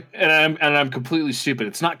 And I'm completely stupid.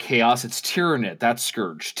 It's not Chaos. It's Tyrannid. That's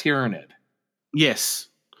Scourge. Tyrannid. Yes.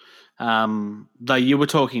 Though you were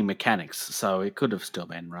talking mechanics, so it could have still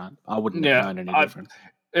been, right? I wouldn't have known any different.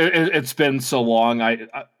 It's been so long.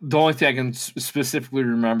 The only thing I can specifically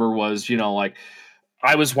remember was,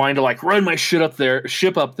 I was wanting to run my ship up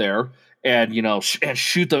there, and and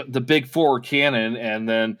shoot the big forward cannon, and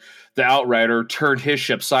then the Outrider turned his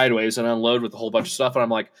ship sideways and unload with a whole bunch of stuff, and I'm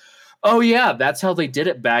like, oh yeah, that's how they did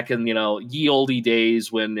it back in ye olde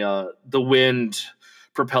days when the wind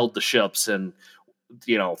propelled the ships, and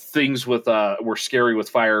things were scary with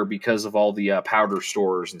fire because of all the powder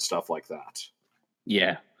stores and stuff like that.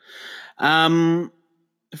 Yeah. From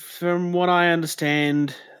what I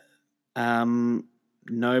understand,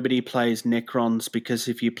 nobody plays Necrons because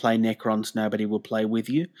if you play Necrons, nobody will play with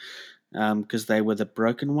you because they were the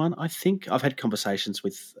broken one. I think I've had conversations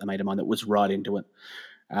with a mate of mine that was right into it.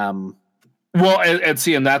 And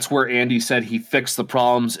that's where Andy said he fixed the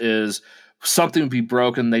problems. Is something would be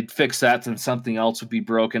broken, they'd fix that, then something else would be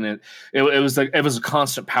broken. And it was a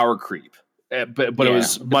constant power creep, but it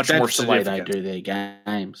was much more significant. The way they do their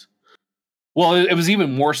games. Well, it was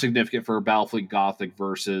even more significant for Battlefleet Gothic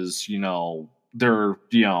versus their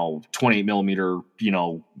 28 millimeter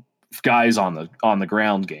guys on the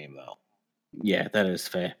ground game though. Yeah, that is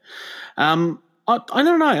fair. I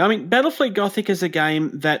don't know. I mean, Battlefleet Gothic is a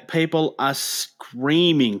game that people are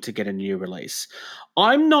screaming to get a new release.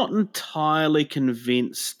 I'm not entirely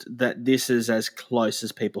convinced that this is as close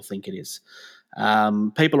as people think it is.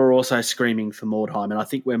 People are also screaming for Mordheim, and I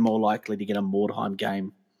think we're more likely to get a Mordheim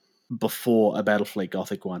game before a Battlefleet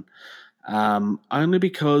Gothic one. Only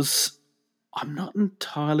because I'm not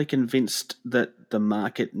entirely convinced that the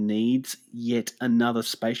market needs yet another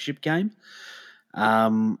spaceship game.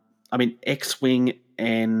 I mean, X-Wing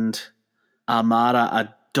and Armada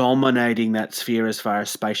are dominating that sphere as far as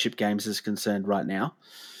spaceship games is concerned right now.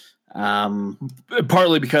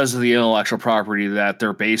 Partly because of the intellectual property that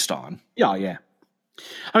they're based on. Yeah.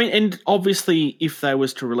 I mean, and obviously, if they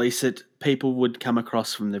was to release it, people would come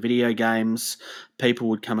across from the video games, people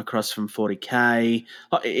would come across from 40K.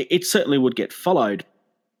 It certainly would get followed,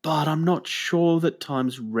 but I'm not sure that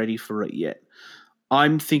time's ready for it yet.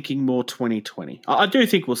 I'm thinking more 2020. I do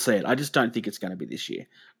think we'll see it. I just don't think it's going to be this year.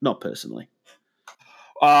 Not personally.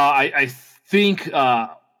 I think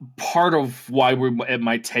part of why it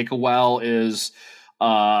might take a while is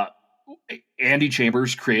Andy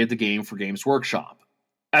Chambers created the game for Games Workshop.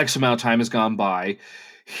 X amount of time has gone by.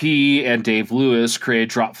 He and Dave Lewis created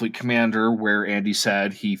Drop Fleet Commander, where Andy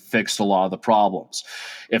said he fixed a lot of the problems.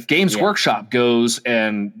 If Games Workshop goes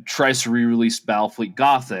and tries to re-release Battlefleet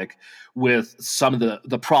Gothic with some of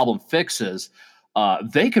the problem fixes,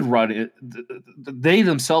 they could run it. They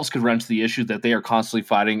themselves could run into the issue that they are constantly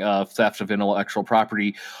fighting theft of intellectual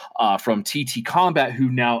property from TT Combat, who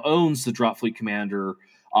now owns the Drop Fleet Commander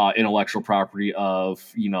intellectual property of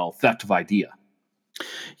theft of idea.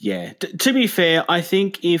 Yeah, to be fair, I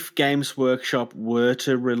think if Games Workshop were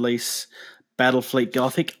to release Battlefleet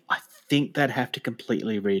Gothic, I think they'd have to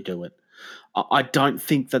completely redo it. I don't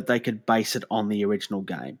think that they could base it on the original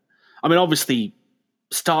game. I mean, obviously,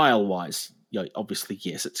 style-wise, obviously,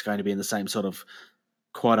 yes, it's going to be in the same sort of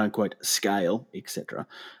quote-unquote scale, etc.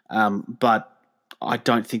 But I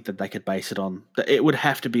don't think that they could base it on... It would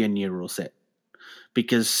have to be a new rule set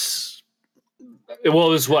because... Well,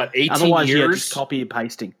 it was 18 otherwise years? You're just copy and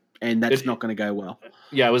pasting, and that's not going to go well.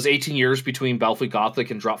 Yeah, it was 18 years between Battlefleet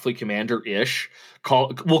Gothic and Drop Fleet Commander-ish.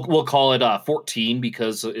 We'll call it 14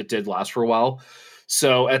 because it did last for a while.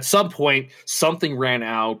 So at some point, something ran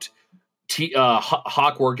out.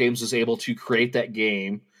 Hawk War Games was able to create that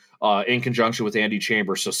game in conjunction with Andy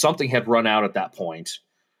Chambers. So something had run out at that point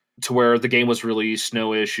to where the game was released,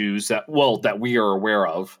 no issues that we are aware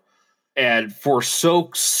of. And for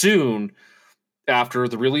so soon, after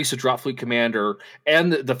the release of Dropfleet Commander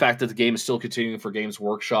and the fact that the game is still continuing for Games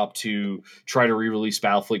Workshop to try to re-release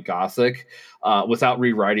Battlefleet Gothic without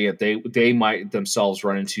rewriting it, they might themselves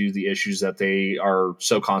run into the issues that they are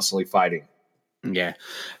so constantly fighting. Yeah.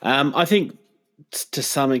 I think to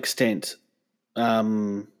some extent,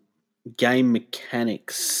 game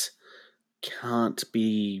mechanics can't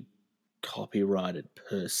be copyrighted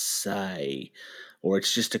per se, or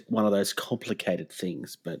it's just one of those complicated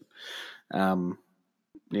things. But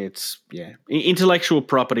intellectual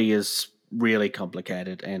property is really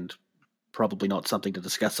complicated and probably not something to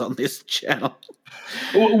discuss on this channel.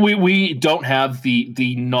 We don't have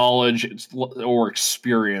the knowledge or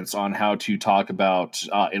experience on how to talk about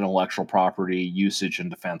intellectual property usage and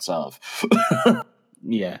defense of.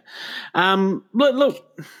 Yeah.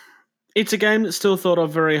 Look, it's a game that's still thought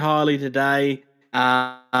of very highly today.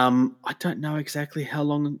 I don't know exactly how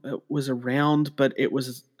long it was around, but it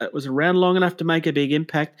was around long enough to make a big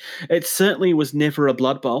impact. It certainly was never a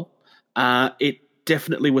Blood Bowl. It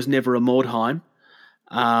definitely was never a Mordheim.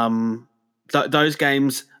 Those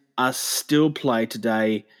games are still played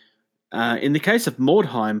today. In the case of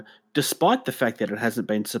Mordheim, despite the fact that it hasn't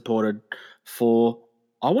been supported for,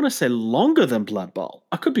 I want to say, longer than Blood Bowl.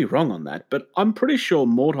 I could be wrong on that, but I'm pretty sure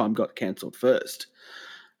Mordheim got cancelled first.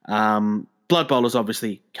 Blood Bowl has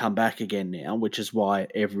obviously come back again now, which is why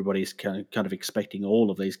everybody's kind of expecting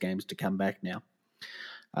all of these games to come back now.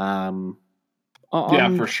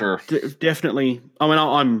 For sure. Definitely. I mean,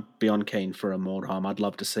 I'm beyond keen for a Mordheim. I'd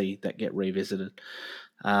love to see that get revisited.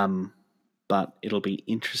 But it'll be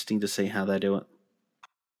interesting to see how they do it.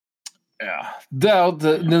 Yeah.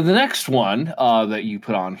 The next one that you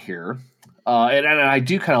put on here, and I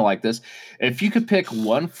do kind of like this. If you could pick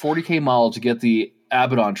one 40K model to get the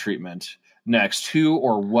Abaddon treatment next, who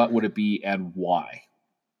or what would it be and why?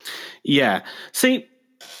 Yeah. See,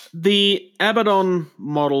 the Abaddon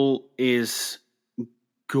model is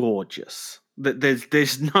gorgeous.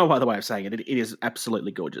 There's no other way of saying it. It is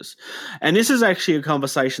absolutely gorgeous. And this is actually a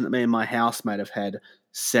conversation that me and my housemate have had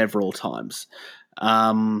several times.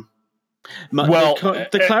 The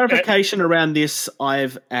clarification around this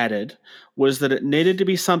I've added was that it needed to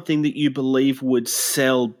be something that you believe would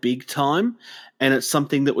sell big time, and it's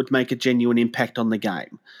something that would make a genuine impact on the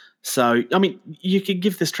game. So, I mean, you could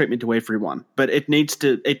give this treatment to everyone, but there needs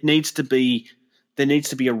to be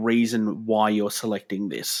a reason why you're selecting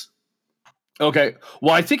this. Okay.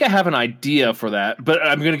 Well, I think I have an idea for that, but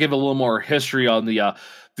I'm going to give a little more history on the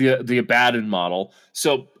Abaddon model.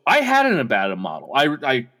 So I had an Abaddon model.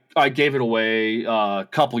 I gave it away a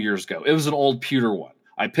couple years ago. It was an old pewter one.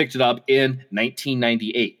 I picked it up in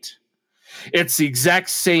 1998. It's the exact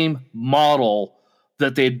same model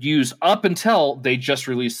that they'd used up until they just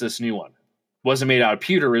released this new one. Wasn't made out of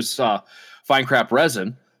pewter, it's fine crap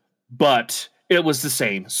resin, but it was the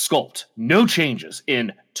same sculpt. No changes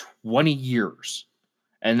in 20 years.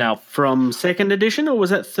 And now from second edition, or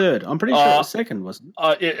was that third? I'm pretty sure it was second, wasn't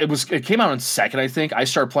it? It came out in second, I think. I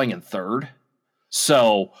started playing in third.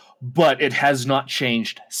 So, but it has not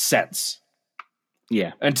changed since.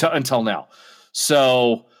 Yeah. Until now.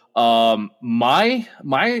 So, my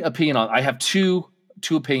opinion on, I have two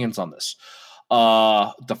opinions on this.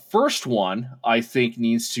 The first one I think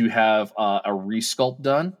needs to have a resculpt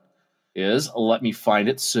done. Let me find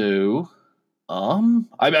it. So, I'm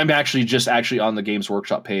actually on the Games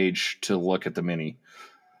Workshop page to look at the mini.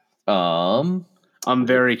 I'm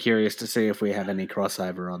very curious to see if we have any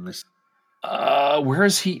crossover on this. Where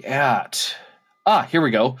is he at? Here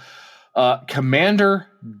we go. Commander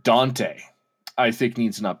Dante, I think,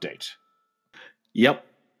 needs an update. Yep.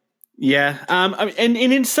 Yeah. And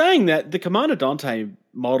in saying that, the Commander Dante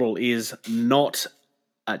model is not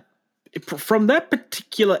from that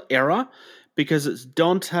particular era, because it's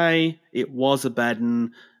Dante, it was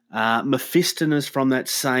Abaddon. Mephiston is from that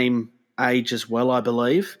same age as well, I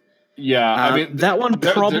believe. Yeah, I mean that one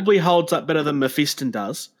probably holds up better than Mephiston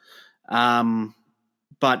does.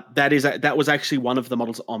 But that was actually one of the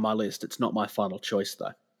models on my list. It's not my final choice,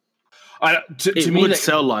 though. To me, would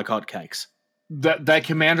sell like hotcakes. That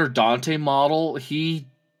Commander Dante model, he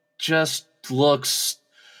just looks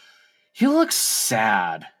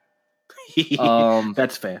sad.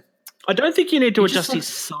 That's fair. I don't think you need to adjust his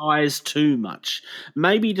size too much.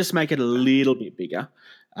 Maybe just make it a little bit bigger,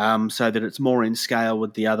 so that it's more in scale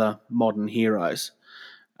with the other modern heroes.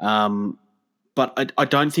 But I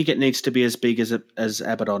don't think it needs to be as big as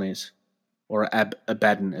Abaddon is, or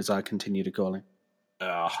Abaddon, as I continue to call him.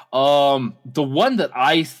 The one that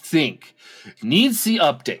I think needs the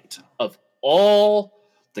update of all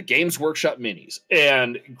the Games Workshop minis.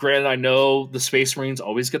 And granted, I know the Space Marines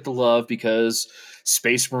always get the love because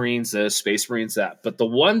Space Marines this, Space Marines that. But the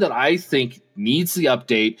one that I think needs the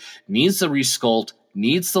update, needs the resculpt,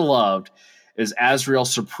 needs the love is Azrael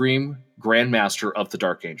Supreme, Grandmaster of the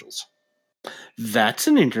Dark Angels. That's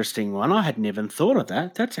an interesting one. I hadn't even thought of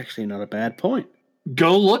that. That's actually not a bad point.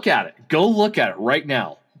 Go look at it. Go look at it right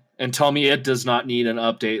now and tell me it does not need an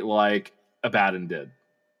update like Abaddon did,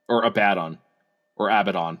 or Abaddon, or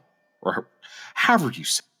Abaddon, or however you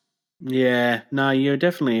say. Yeah, no, you're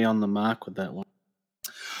definitely on the mark with that one.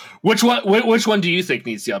 Which one do you think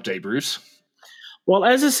needs the update, Bruce? Well,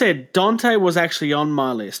 as I said, Dante was actually on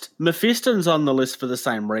my list. Mephiston's on the list for the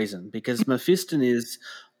same reason, because Mephiston is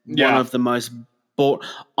one of the most bought.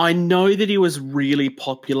 I know that he was really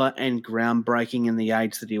popular and groundbreaking in the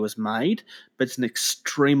age that he was made, but it's an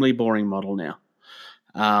extremely boring model now.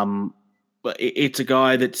 But it's a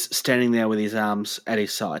guy that's standing there with his arms at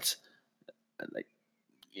his sides.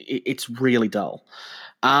 It's really dull.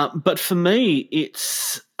 But for me,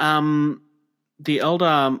 it's the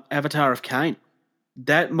Eldar Avatar of Cain.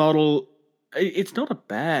 That model, it's not a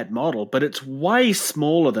bad model, but it's way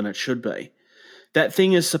smaller than it should be. That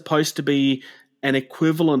thing is supposed to be an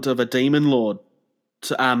equivalent of a Demon Lord,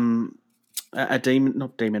 a demon,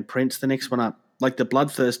 not Demon Prince, the next one up, like the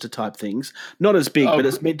Bloodthirster type things. Not as big, but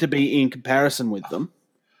it's meant to be in comparison with them.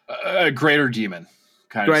 A greater demon.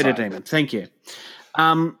 Greater demon, thank you.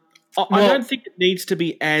 I don't think it needs to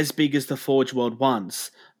be as big as the Forge World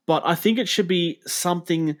ones, but I think it should be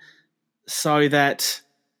something so that,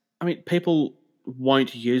 people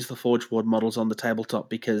won't use the Forge World models on the tabletop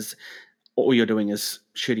because all you're doing is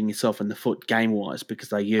shooting yourself in the foot game-wise because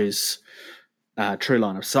they use True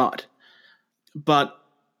Line of Sight. But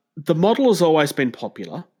the model has always been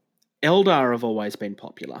popular. Eldar have always been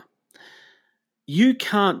popular. You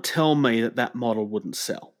can't tell me that model wouldn't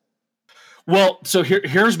sell. Well, so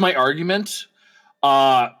here's my argument.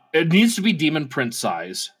 It needs to be Demon Prince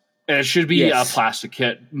size, and it should be a plastic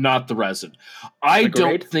kit, not the resin. I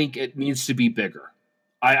don't think it needs to be bigger.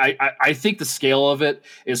 I think the scale of it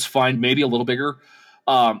is fine, maybe a little bigger.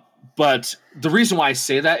 But the reason why I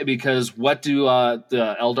say that is because what do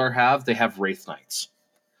the Eldar have? They have Wraith Knights.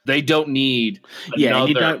 They don't need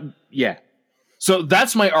another. So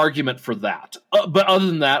that's my argument for that. But other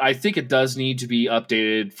than that, I think it does need to be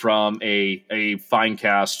updated from a fine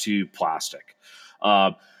cast to plastic.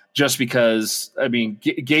 Just because,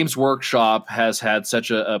 Games Workshop has had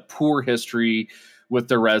such a poor history with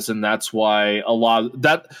their resin. That's why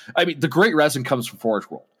the great resin comes from Forge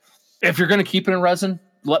World. If you're going to keep it in resin,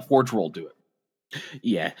 let Forge World do it.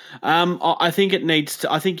 Yeah. I think it needs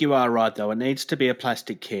to, I think you are right though. It needs to be a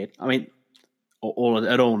plastic kit. It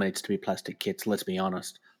all needs to be plastic kits, let's be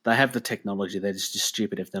honest. They have the technology. They're just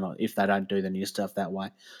stupid if they don't do the new stuff that way,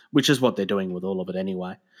 which is what they're doing with all of it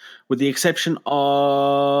anyway. With the exception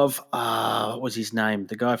of what was his name?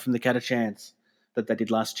 The guy from the Catachans that they did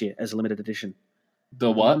last year as a limited edition. The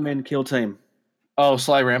what? One-man kill team. Oh,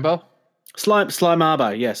 Sly Rambo? Sly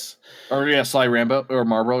Marbo, yes. Or Sly Rambo or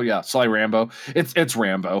Marlboro, yeah, Sly Rambo. It's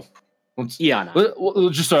Rambo. I know. We'll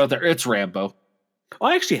just start out there. It's Rambo.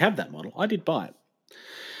 I actually have that model. I did buy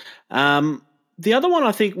it. The other one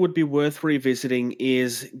I think would be worth revisiting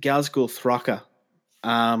is Ghazghul Thraka.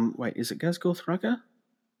 Wait, is it Ghazghul Thraka?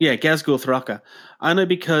 Yeah, Ghazghul Thraka. Only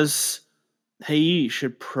because he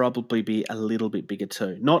should probably be a little bit bigger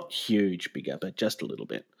too. Not huge bigger, but just a little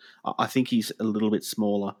bit. I think he's a little bit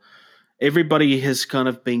smaller. Everybody has kind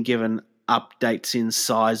of been given updates in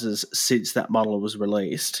sizes since that model was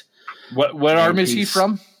released. What army is he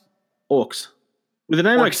from? Orcs. With a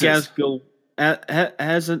name like Ghazghul,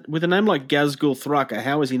 with a name like Ghazghul Thraka,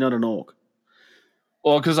 how is he not an orc?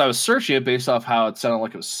 Well, because I was searching it based off how it sounded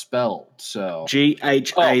like it was spelled. So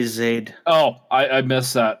Ghaz. Oh, I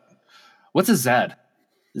missed that. What's a Z?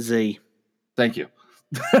 Z. Thank you.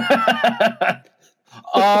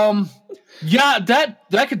 Yeah,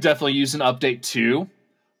 that could definitely use an update too.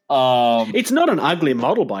 It's not an ugly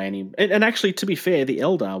model by any, and actually, to be fair, the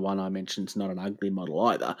Eldar one I mentioned is not an ugly model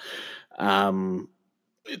either.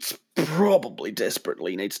 It's probably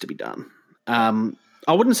desperately needs to be done.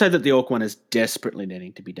 I wouldn't say that the Orc one is desperately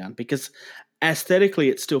needing to be done because aesthetically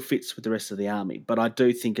it still fits with the rest of the army, but I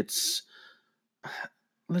do think it's,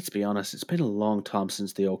 let's be honest, it's been a long time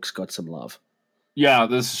since the Orcs got some love. Yeah,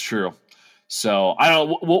 this is true. So I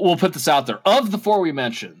don't. We'll put this out there. Of the four we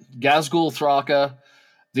mentioned, Ghazghul Thraka,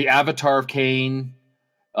 the Avatar of Cain,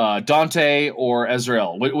 Dante, or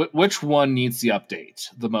Azrael, which one needs the update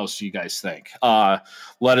the most? You guys think?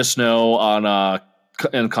 Let us know on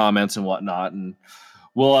in comments and whatnot, and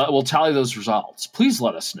We'll tally those results. Please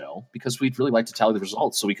let us know, because we'd really like to tally the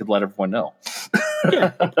results so we could let everyone know.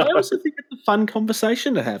 Yeah, I also think it's a fun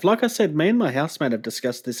conversation to have. Like I said, me and my housemate have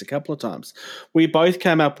discussed this a couple of times. We both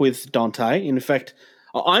came up with Dante. In fact,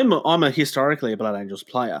 I'm a historically a Blood Angels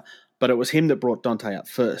player, but it was him that brought Dante up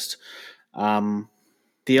first.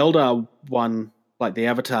 The older one, like the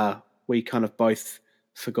Avatar, we kind of both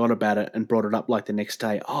forgot about it and brought it up like the next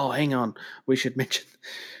day. Oh, hang on, we should mention.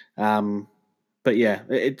 But yeah,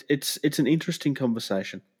 it's an interesting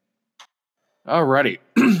conversation. Alrighty.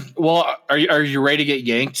 Well, are you ready to get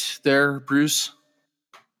yanked there, Bruce?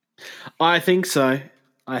 I think so.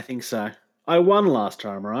 I won last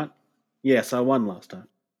time, right? Yes, I won last time.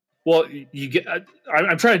 Well, you get.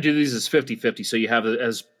 I'm trying to do these as 50-50, so you have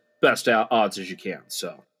as best odds as you can.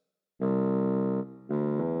 So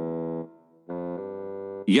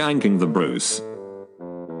Yanking the Bruce.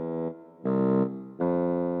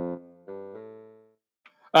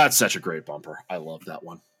 that's such a great bumper. I love that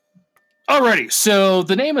one. Alrighty, so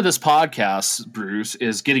the name of this podcast, Bruce,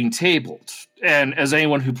 is Getting Tabled. And as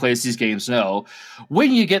anyone who plays these games know,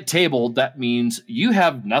 when you get tabled, that means you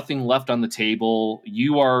have nothing left on the table.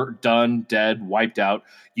 You are done, dead, wiped out.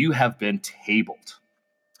 You have been tabled.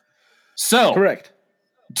 So, Correct.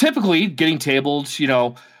 Typically, getting tabled,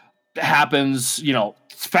 happens,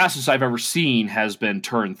 fastest I've ever seen has been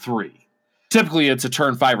turn 3. Typically, it's a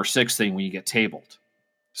turn 5 or 6 thing when you get tabled.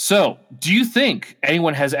 So, do you think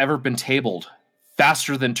anyone has ever been tabled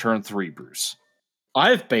faster than turn 3, Bruce?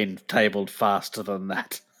 I've been tabled faster than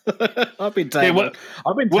that. I've been tabled.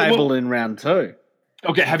 I've been tabled in round 2.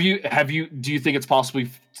 Okay, have you? Do you think it's possible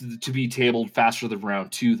to be tabled faster than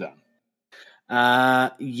round 2 then?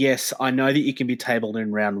 Yes, I know that you can be tabled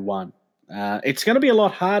in round 1. It's going to be a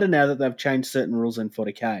lot harder now that they've changed certain rules in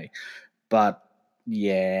 40k, but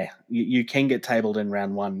yeah, you can get tabled in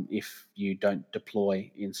round 1 if you don't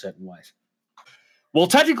deploy in certain ways. Well,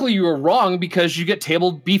 technically you were wrong, because you get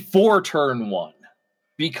tabled before turn 1,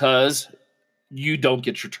 because you don't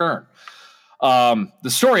get your turn. The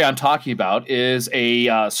story I'm talking about is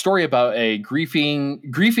a story about a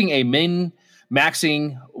griefing a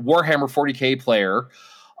min-maxing Warhammer 40k player.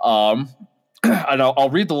 And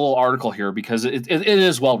I'll read the little article here because it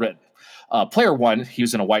is well written. Player 1, he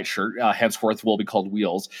was in a white shirt, henceforth will be called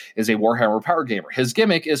Wheels, is a Warhammer power gamer. His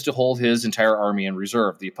gimmick is to hold his entire army in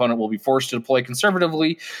reserve. The opponent will be forced to deploy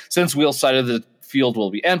conservatively, since Wheels' side of the field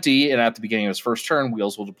will be empty, and at the beginning of his first turn,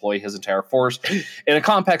 Wheels will deploy his entire force in a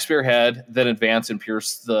compact spearhead, then advance and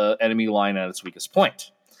pierce the enemy line at its weakest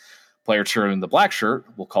point. Player 2 in the black shirt,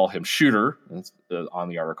 we'll call him Shooter, on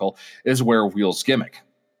the article, is where Wheels' gimmick.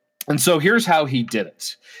 And so here's how he did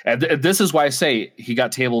it. And this is why I say he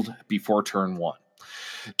got tabled before turn 1.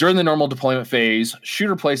 During the normal deployment phase,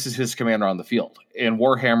 Shooter places his commander on the field. In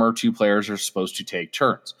Warhammer, 2 players are supposed to take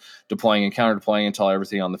turns, deploying and counter-deploying until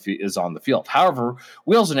everything is on the field. However,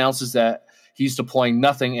 Wheels announces that he's deploying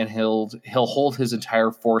nothing, and he'll hold his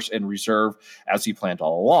entire force in reserve as he planned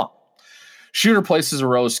all along. Shooter places a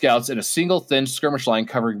row of scouts in a single thin skirmish line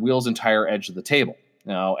covering Wheels' entire edge of the table.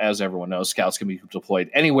 Now, as everyone knows, scouts can be deployed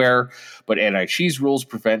anywhere, but anti-cheese rules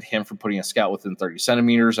prevent him from putting a scout within 30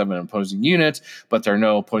 centimeters of an opposing unit, but there are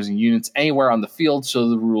no opposing units anywhere on the field, so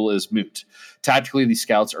the rule is moot. Tactically, these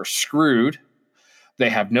scouts are screwed. They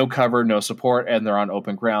have no cover, no support, and they're on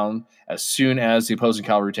open ground. As soon as the opposing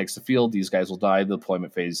cavalry takes the field, these guys will die. The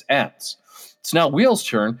deployment phase ends. It's now Wheels'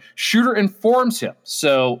 turn. Shooter informs him.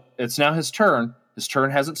 So it's now his turn. His turn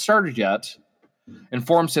hasn't started yet.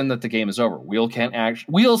 Informs him that the game is over. Wheels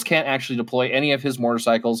can't actually deploy any of his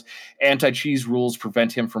motorcycles. Anti-cheese rules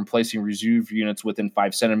prevent him from placing reserve units within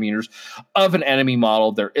 5 centimeters of an enemy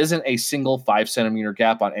model. There isn't a single 5 centimeter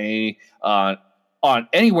gap on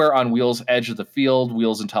anywhere on Wheels' edge of the field.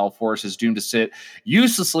 Wheels' entire force is doomed to sit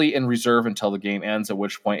uselessly in reserve until the game ends, at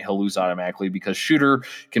which point he'll lose automatically because Shooter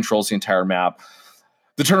controls the entire map.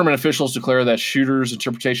 The tournament officials declare that Shooter's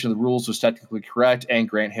interpretation of the rules was technically correct and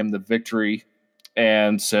grant him the victory.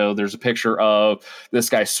 And so there's a picture of this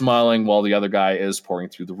guy smiling while the other guy is pouring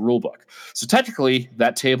through the rule book. So technically,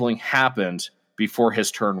 that tabling happened before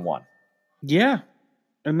his turn 1. Yeah,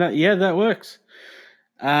 and that works.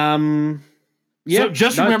 So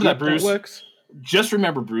just remember that, Bruce. That works. Just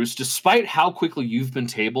remember, Bruce, despite how quickly you've been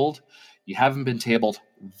tabled, you haven't been tabled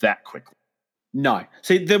that quickly. No.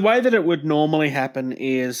 See, the way that it would normally happen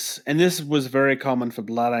is, and this was very common for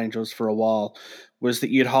Blood Angels for a while, was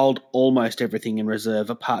that you'd hold almost everything in reserve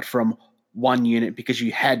apart from one unit because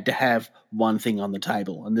you had to have one thing on the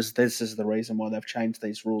table. And this is the reason why they've changed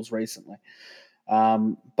these rules recently.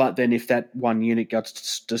 But then if that one unit got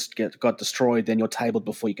destroyed, then you're tabled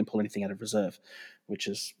before you can pull anything out of reserve, which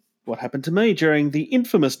is what happened to me during the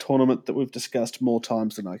infamous tournament that we've discussed more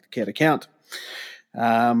times than I care to count.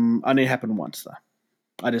 Only happened once, though.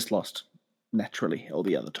 I just lost naturally all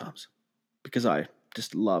the other times because I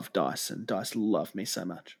just love dice, and dice love me so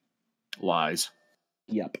much. Lies.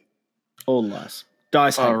 Yep. All lies.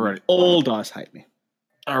 Dice hate me. Alright. All dice hate me.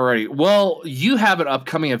 Alrighty. Well, you have an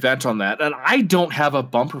upcoming event on that, and I don't have a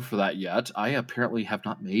bumper for that yet. I apparently have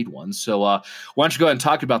not made one. So why don't you go ahead and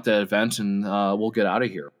talk about that event, and we'll get out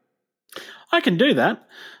of here. I can do that.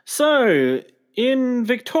 So, in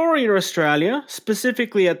Victoria, Australia,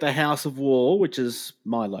 specifically at the House of War, which is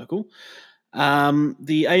my local,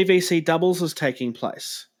 the AVC Doubles is taking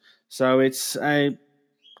place. So it's a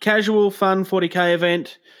casual, fun 40k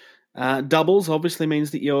event. Doubles obviously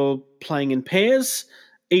means that you're playing in pairs,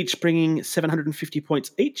 each bringing 750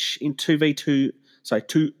 points each in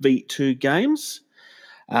 2v2 games.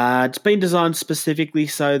 It's been designed specifically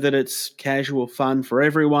so that it's casual fun for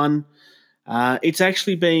everyone. It's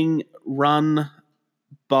actually being run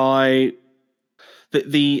by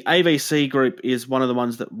the AVC group is one of the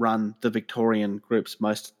ones that run the Victorian groups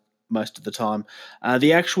most of the time.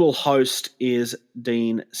 The actual host is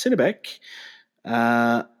Dean Cinnebeck,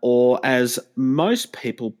 or as most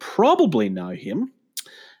people probably know him,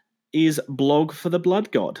 is Blog for the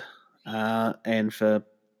Blood God. I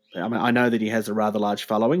know that he has a rather large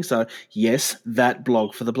following, so yes, that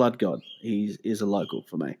Blog for the Blood God. He is a local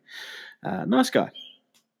for me. Nice guy.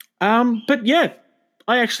 But yeah,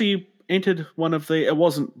 I actually entered one of the... It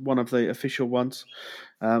wasn't one of the official ones.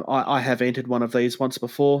 I have entered one of these once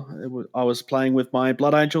before. I was playing with my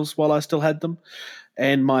Blood Angels while I still had them,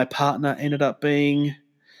 and my partner ended up being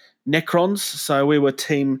Necrons, so we were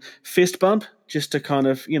team Fist Bump, just to kind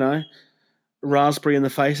of, raspberry in the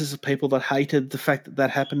faces of people that hated the fact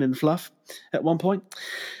that happened in Fluff at one point.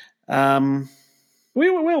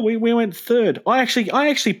 We went third. I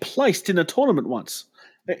actually placed in a tournament once.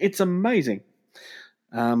 It's amazing.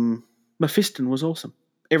 Mephiston was awesome.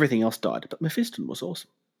 Everything else died, but Mephiston was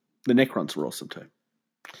awesome. The Necrons were awesome too.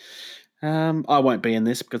 I won't be in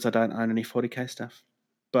this because I don't own any 40k stuff.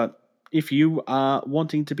 But if you are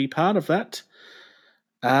wanting to be part of that,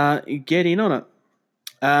 get in on it.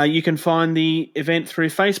 You can find the event through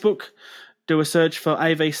Facebook. Do a search for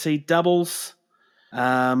AVC Doubles.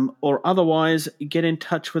 Or otherwise, get in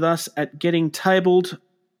touch with us at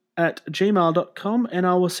gettingtabled@gmail.com, and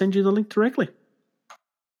I will send you the link directly.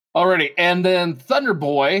 Alrighty, and then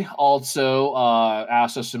Thunderboy also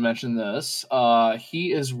asked us to mention this.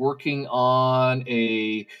 He is working on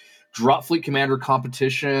a Drop Fleet Commander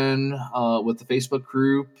competition with the Facebook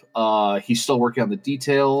group. He's still working on the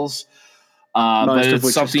details. Most but of which it's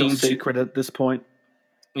are still something secret at this point.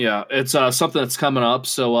 Yeah, it's something that's coming up.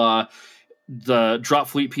 So the Drop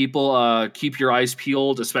Fleet people, keep your eyes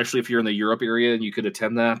peeled, especially if you're in the Europe area and you could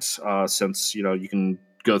attend that, since you can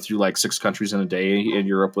go through like 6 countries in a day in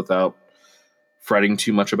Europe without fretting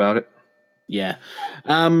too much about it. Yeah,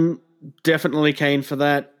 definitely keen for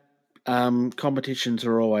that. Competitions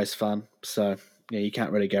are always fun, so yeah, you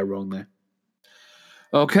can't really go wrong there.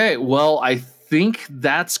 Okay, well, I think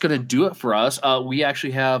that's going to do it for us. We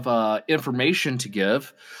actually have information to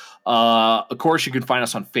give. Of course, you can find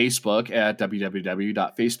us on Facebook at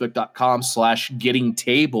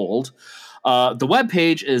www.facebook.com/gettingtabled. The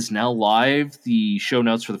webpage is now live. The show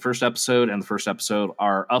notes for the first episode and the first episode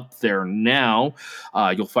are up there now.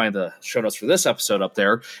 You'll find the show notes for this episode up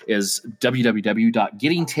there is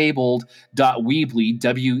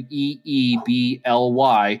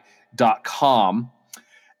www.gettingtabled.weebly.com.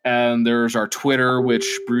 And there's our Twitter,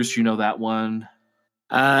 which, Bruce, you know that one.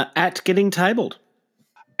 At Getting Tabled.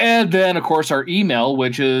 And then, of course, our email,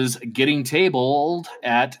 which is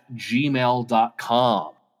gettingtabled@gmail.com.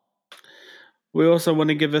 We also want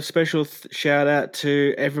to give a special shout out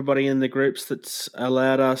to everybody in the groups that's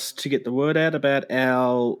allowed us to get the word out about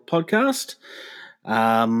our podcast.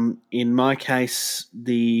 In my case,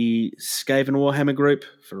 the Skaven Warhammer group,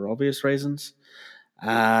 for obvious reasons.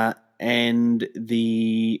 And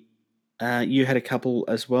the you had a couple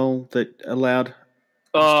as well that allowed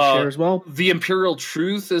us to share as well. The Imperial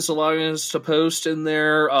Truth is allowing us to post in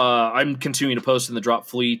there. I'm continuing to post in the Drop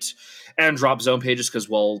Fleet and Drop Zone pages because,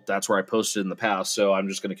 well, that's where I posted in the past. So I'm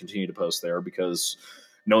just going to continue to post there because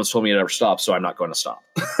no one's told me to ever stop, so I'm not going to stop.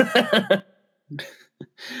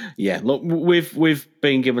 Yeah, look, we've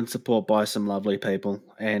been given support by some lovely people,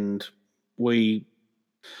 and we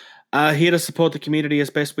are here to support the community as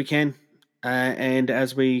best we can. And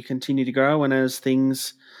as we continue to grow and as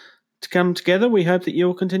things to come together, we hope that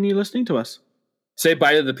you'll continue listening to us. Say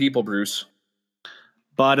bye to the people, Bruce.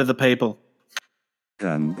 Bye to the people.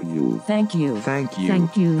 Thank you. Thank you. Thank you.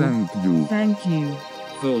 Thank you. Thank you. Thank you.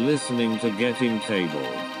 for listening to Getting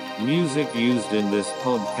Tabled. Music used in this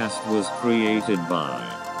podcast was created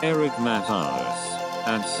by Eric Matthias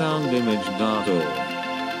at soundimage.org.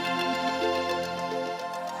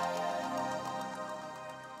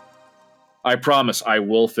 I promise I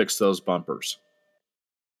will fix those bumpers.